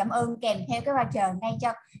cái thư cảm ơn kèm theo cái voucher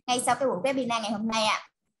ngay sau cái buổi webinar ngày hôm nay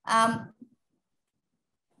ạ.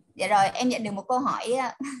 Dạ rồi, em nhận được một câu hỏi,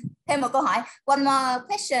 thêm một câu hỏi. One more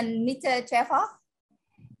question, Mr. Trevor.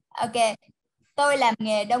 Ok, tôi làm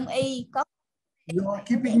nghề đông y có. You are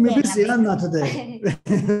keeping me busy, Anna, today.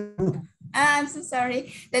 I'm so sorry.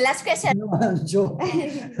 The last question. No, I'm joking.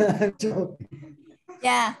 I'm joking.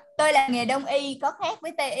 Yeah, tôi làm nghề đông y có khác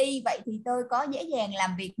với tây y, vậy thì tôi có dễ dàng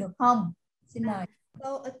làm việc được không? Xin mời.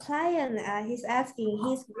 So a client, he's asking,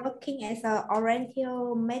 he's working as a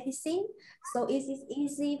oriental medicine. So is it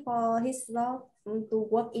easy for his law to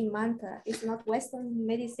work in Malta? It's not Western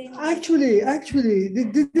medicine. Actually,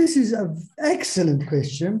 this is an excellent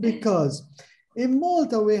question, because in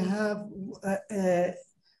Malta we have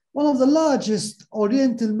one of the largest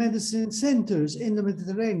Oriental medicine centers in the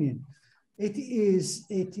Mediterranean. It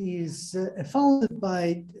is founded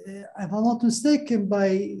by, if I'm not mistaken,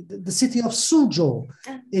 by the city of Suzhou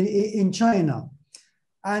in China,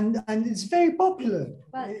 and it's very popular.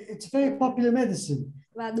 It's very popular medicine.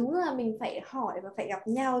 Và đúng là mình phải hỏi và phải gặp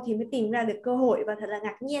nhau thì mới tìm ra được cơ hội, và thật là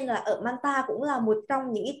ngạc nhiên là ở Malta cũng là một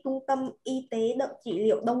trong những trung tâm y tế trị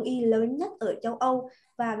liệu đông y lớn nhất ở châu Âu,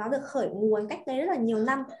 và nó được khởi nguồn cách đây rất là nhiều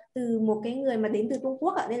năm từ một cái người mà đến từ Trung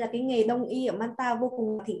Quốc. Đây là cái nghề đông y ở Malta vô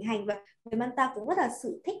cùng thịnh hành, và người Malta cũng rất là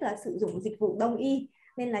thích là sử dụng dịch vụ đông y,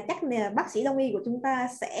 nên là chắc là bác sĩ đông y của chúng ta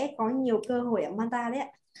sẽ có nhiều cơ hội ở Malta đấy ạ.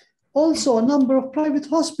 Also, a number of private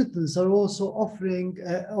hospitals are also offering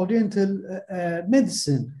Oriental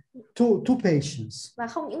medicine to patients. Và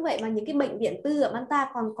không những vậy mà những cái bệnh viện tư ở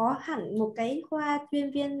Malta còn có hẳn một cái khoa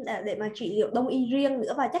chuyên viên để mà trị liệu đông y riêng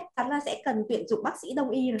nữa, và chắc chắn là sẽ cần tuyển dụng bác sĩ đông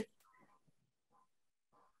y rồi.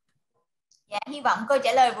 Dạ, hy vọng câu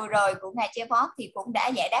trả lời vừa rồi của ngài Trevor thì cũng đã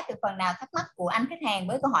giải đáp được phần nào thắc mắc của anh khách hàng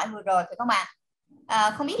với câu hỏi vừa rồi, phải không ạ?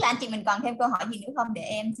 Không biết là anh chị mình còn thêm câu hỏi gì nữa không để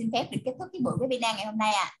em xin phép được kết thúc cái buổi webinar ngày hôm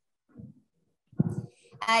nay ạ.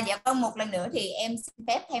 Dạ vâng, một lần nữa thì em xin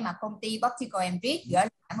phép thay mặt công ty Portico Bridge gửi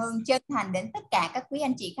cảm ơn chân thành đến tất cả các quý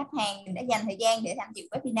anh chị khách hàng mình đã dành thời gian để tham dự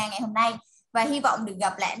webinar ngày hôm nay, và hy vọng được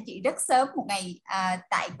gặp lại anh chị rất sớm một ngày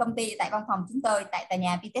tại công ty, tại văn phòng chúng tôi tại tòa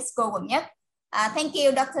nhà Vitesco quận Nhất. Thank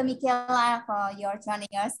you, Dr. Michaela, for your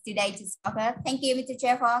joining us today to talk us. Thank you, Mr.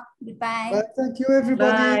 Trevor. Goodbye. Thank you,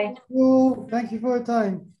 everybody. Bye. Thank you for your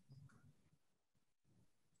time.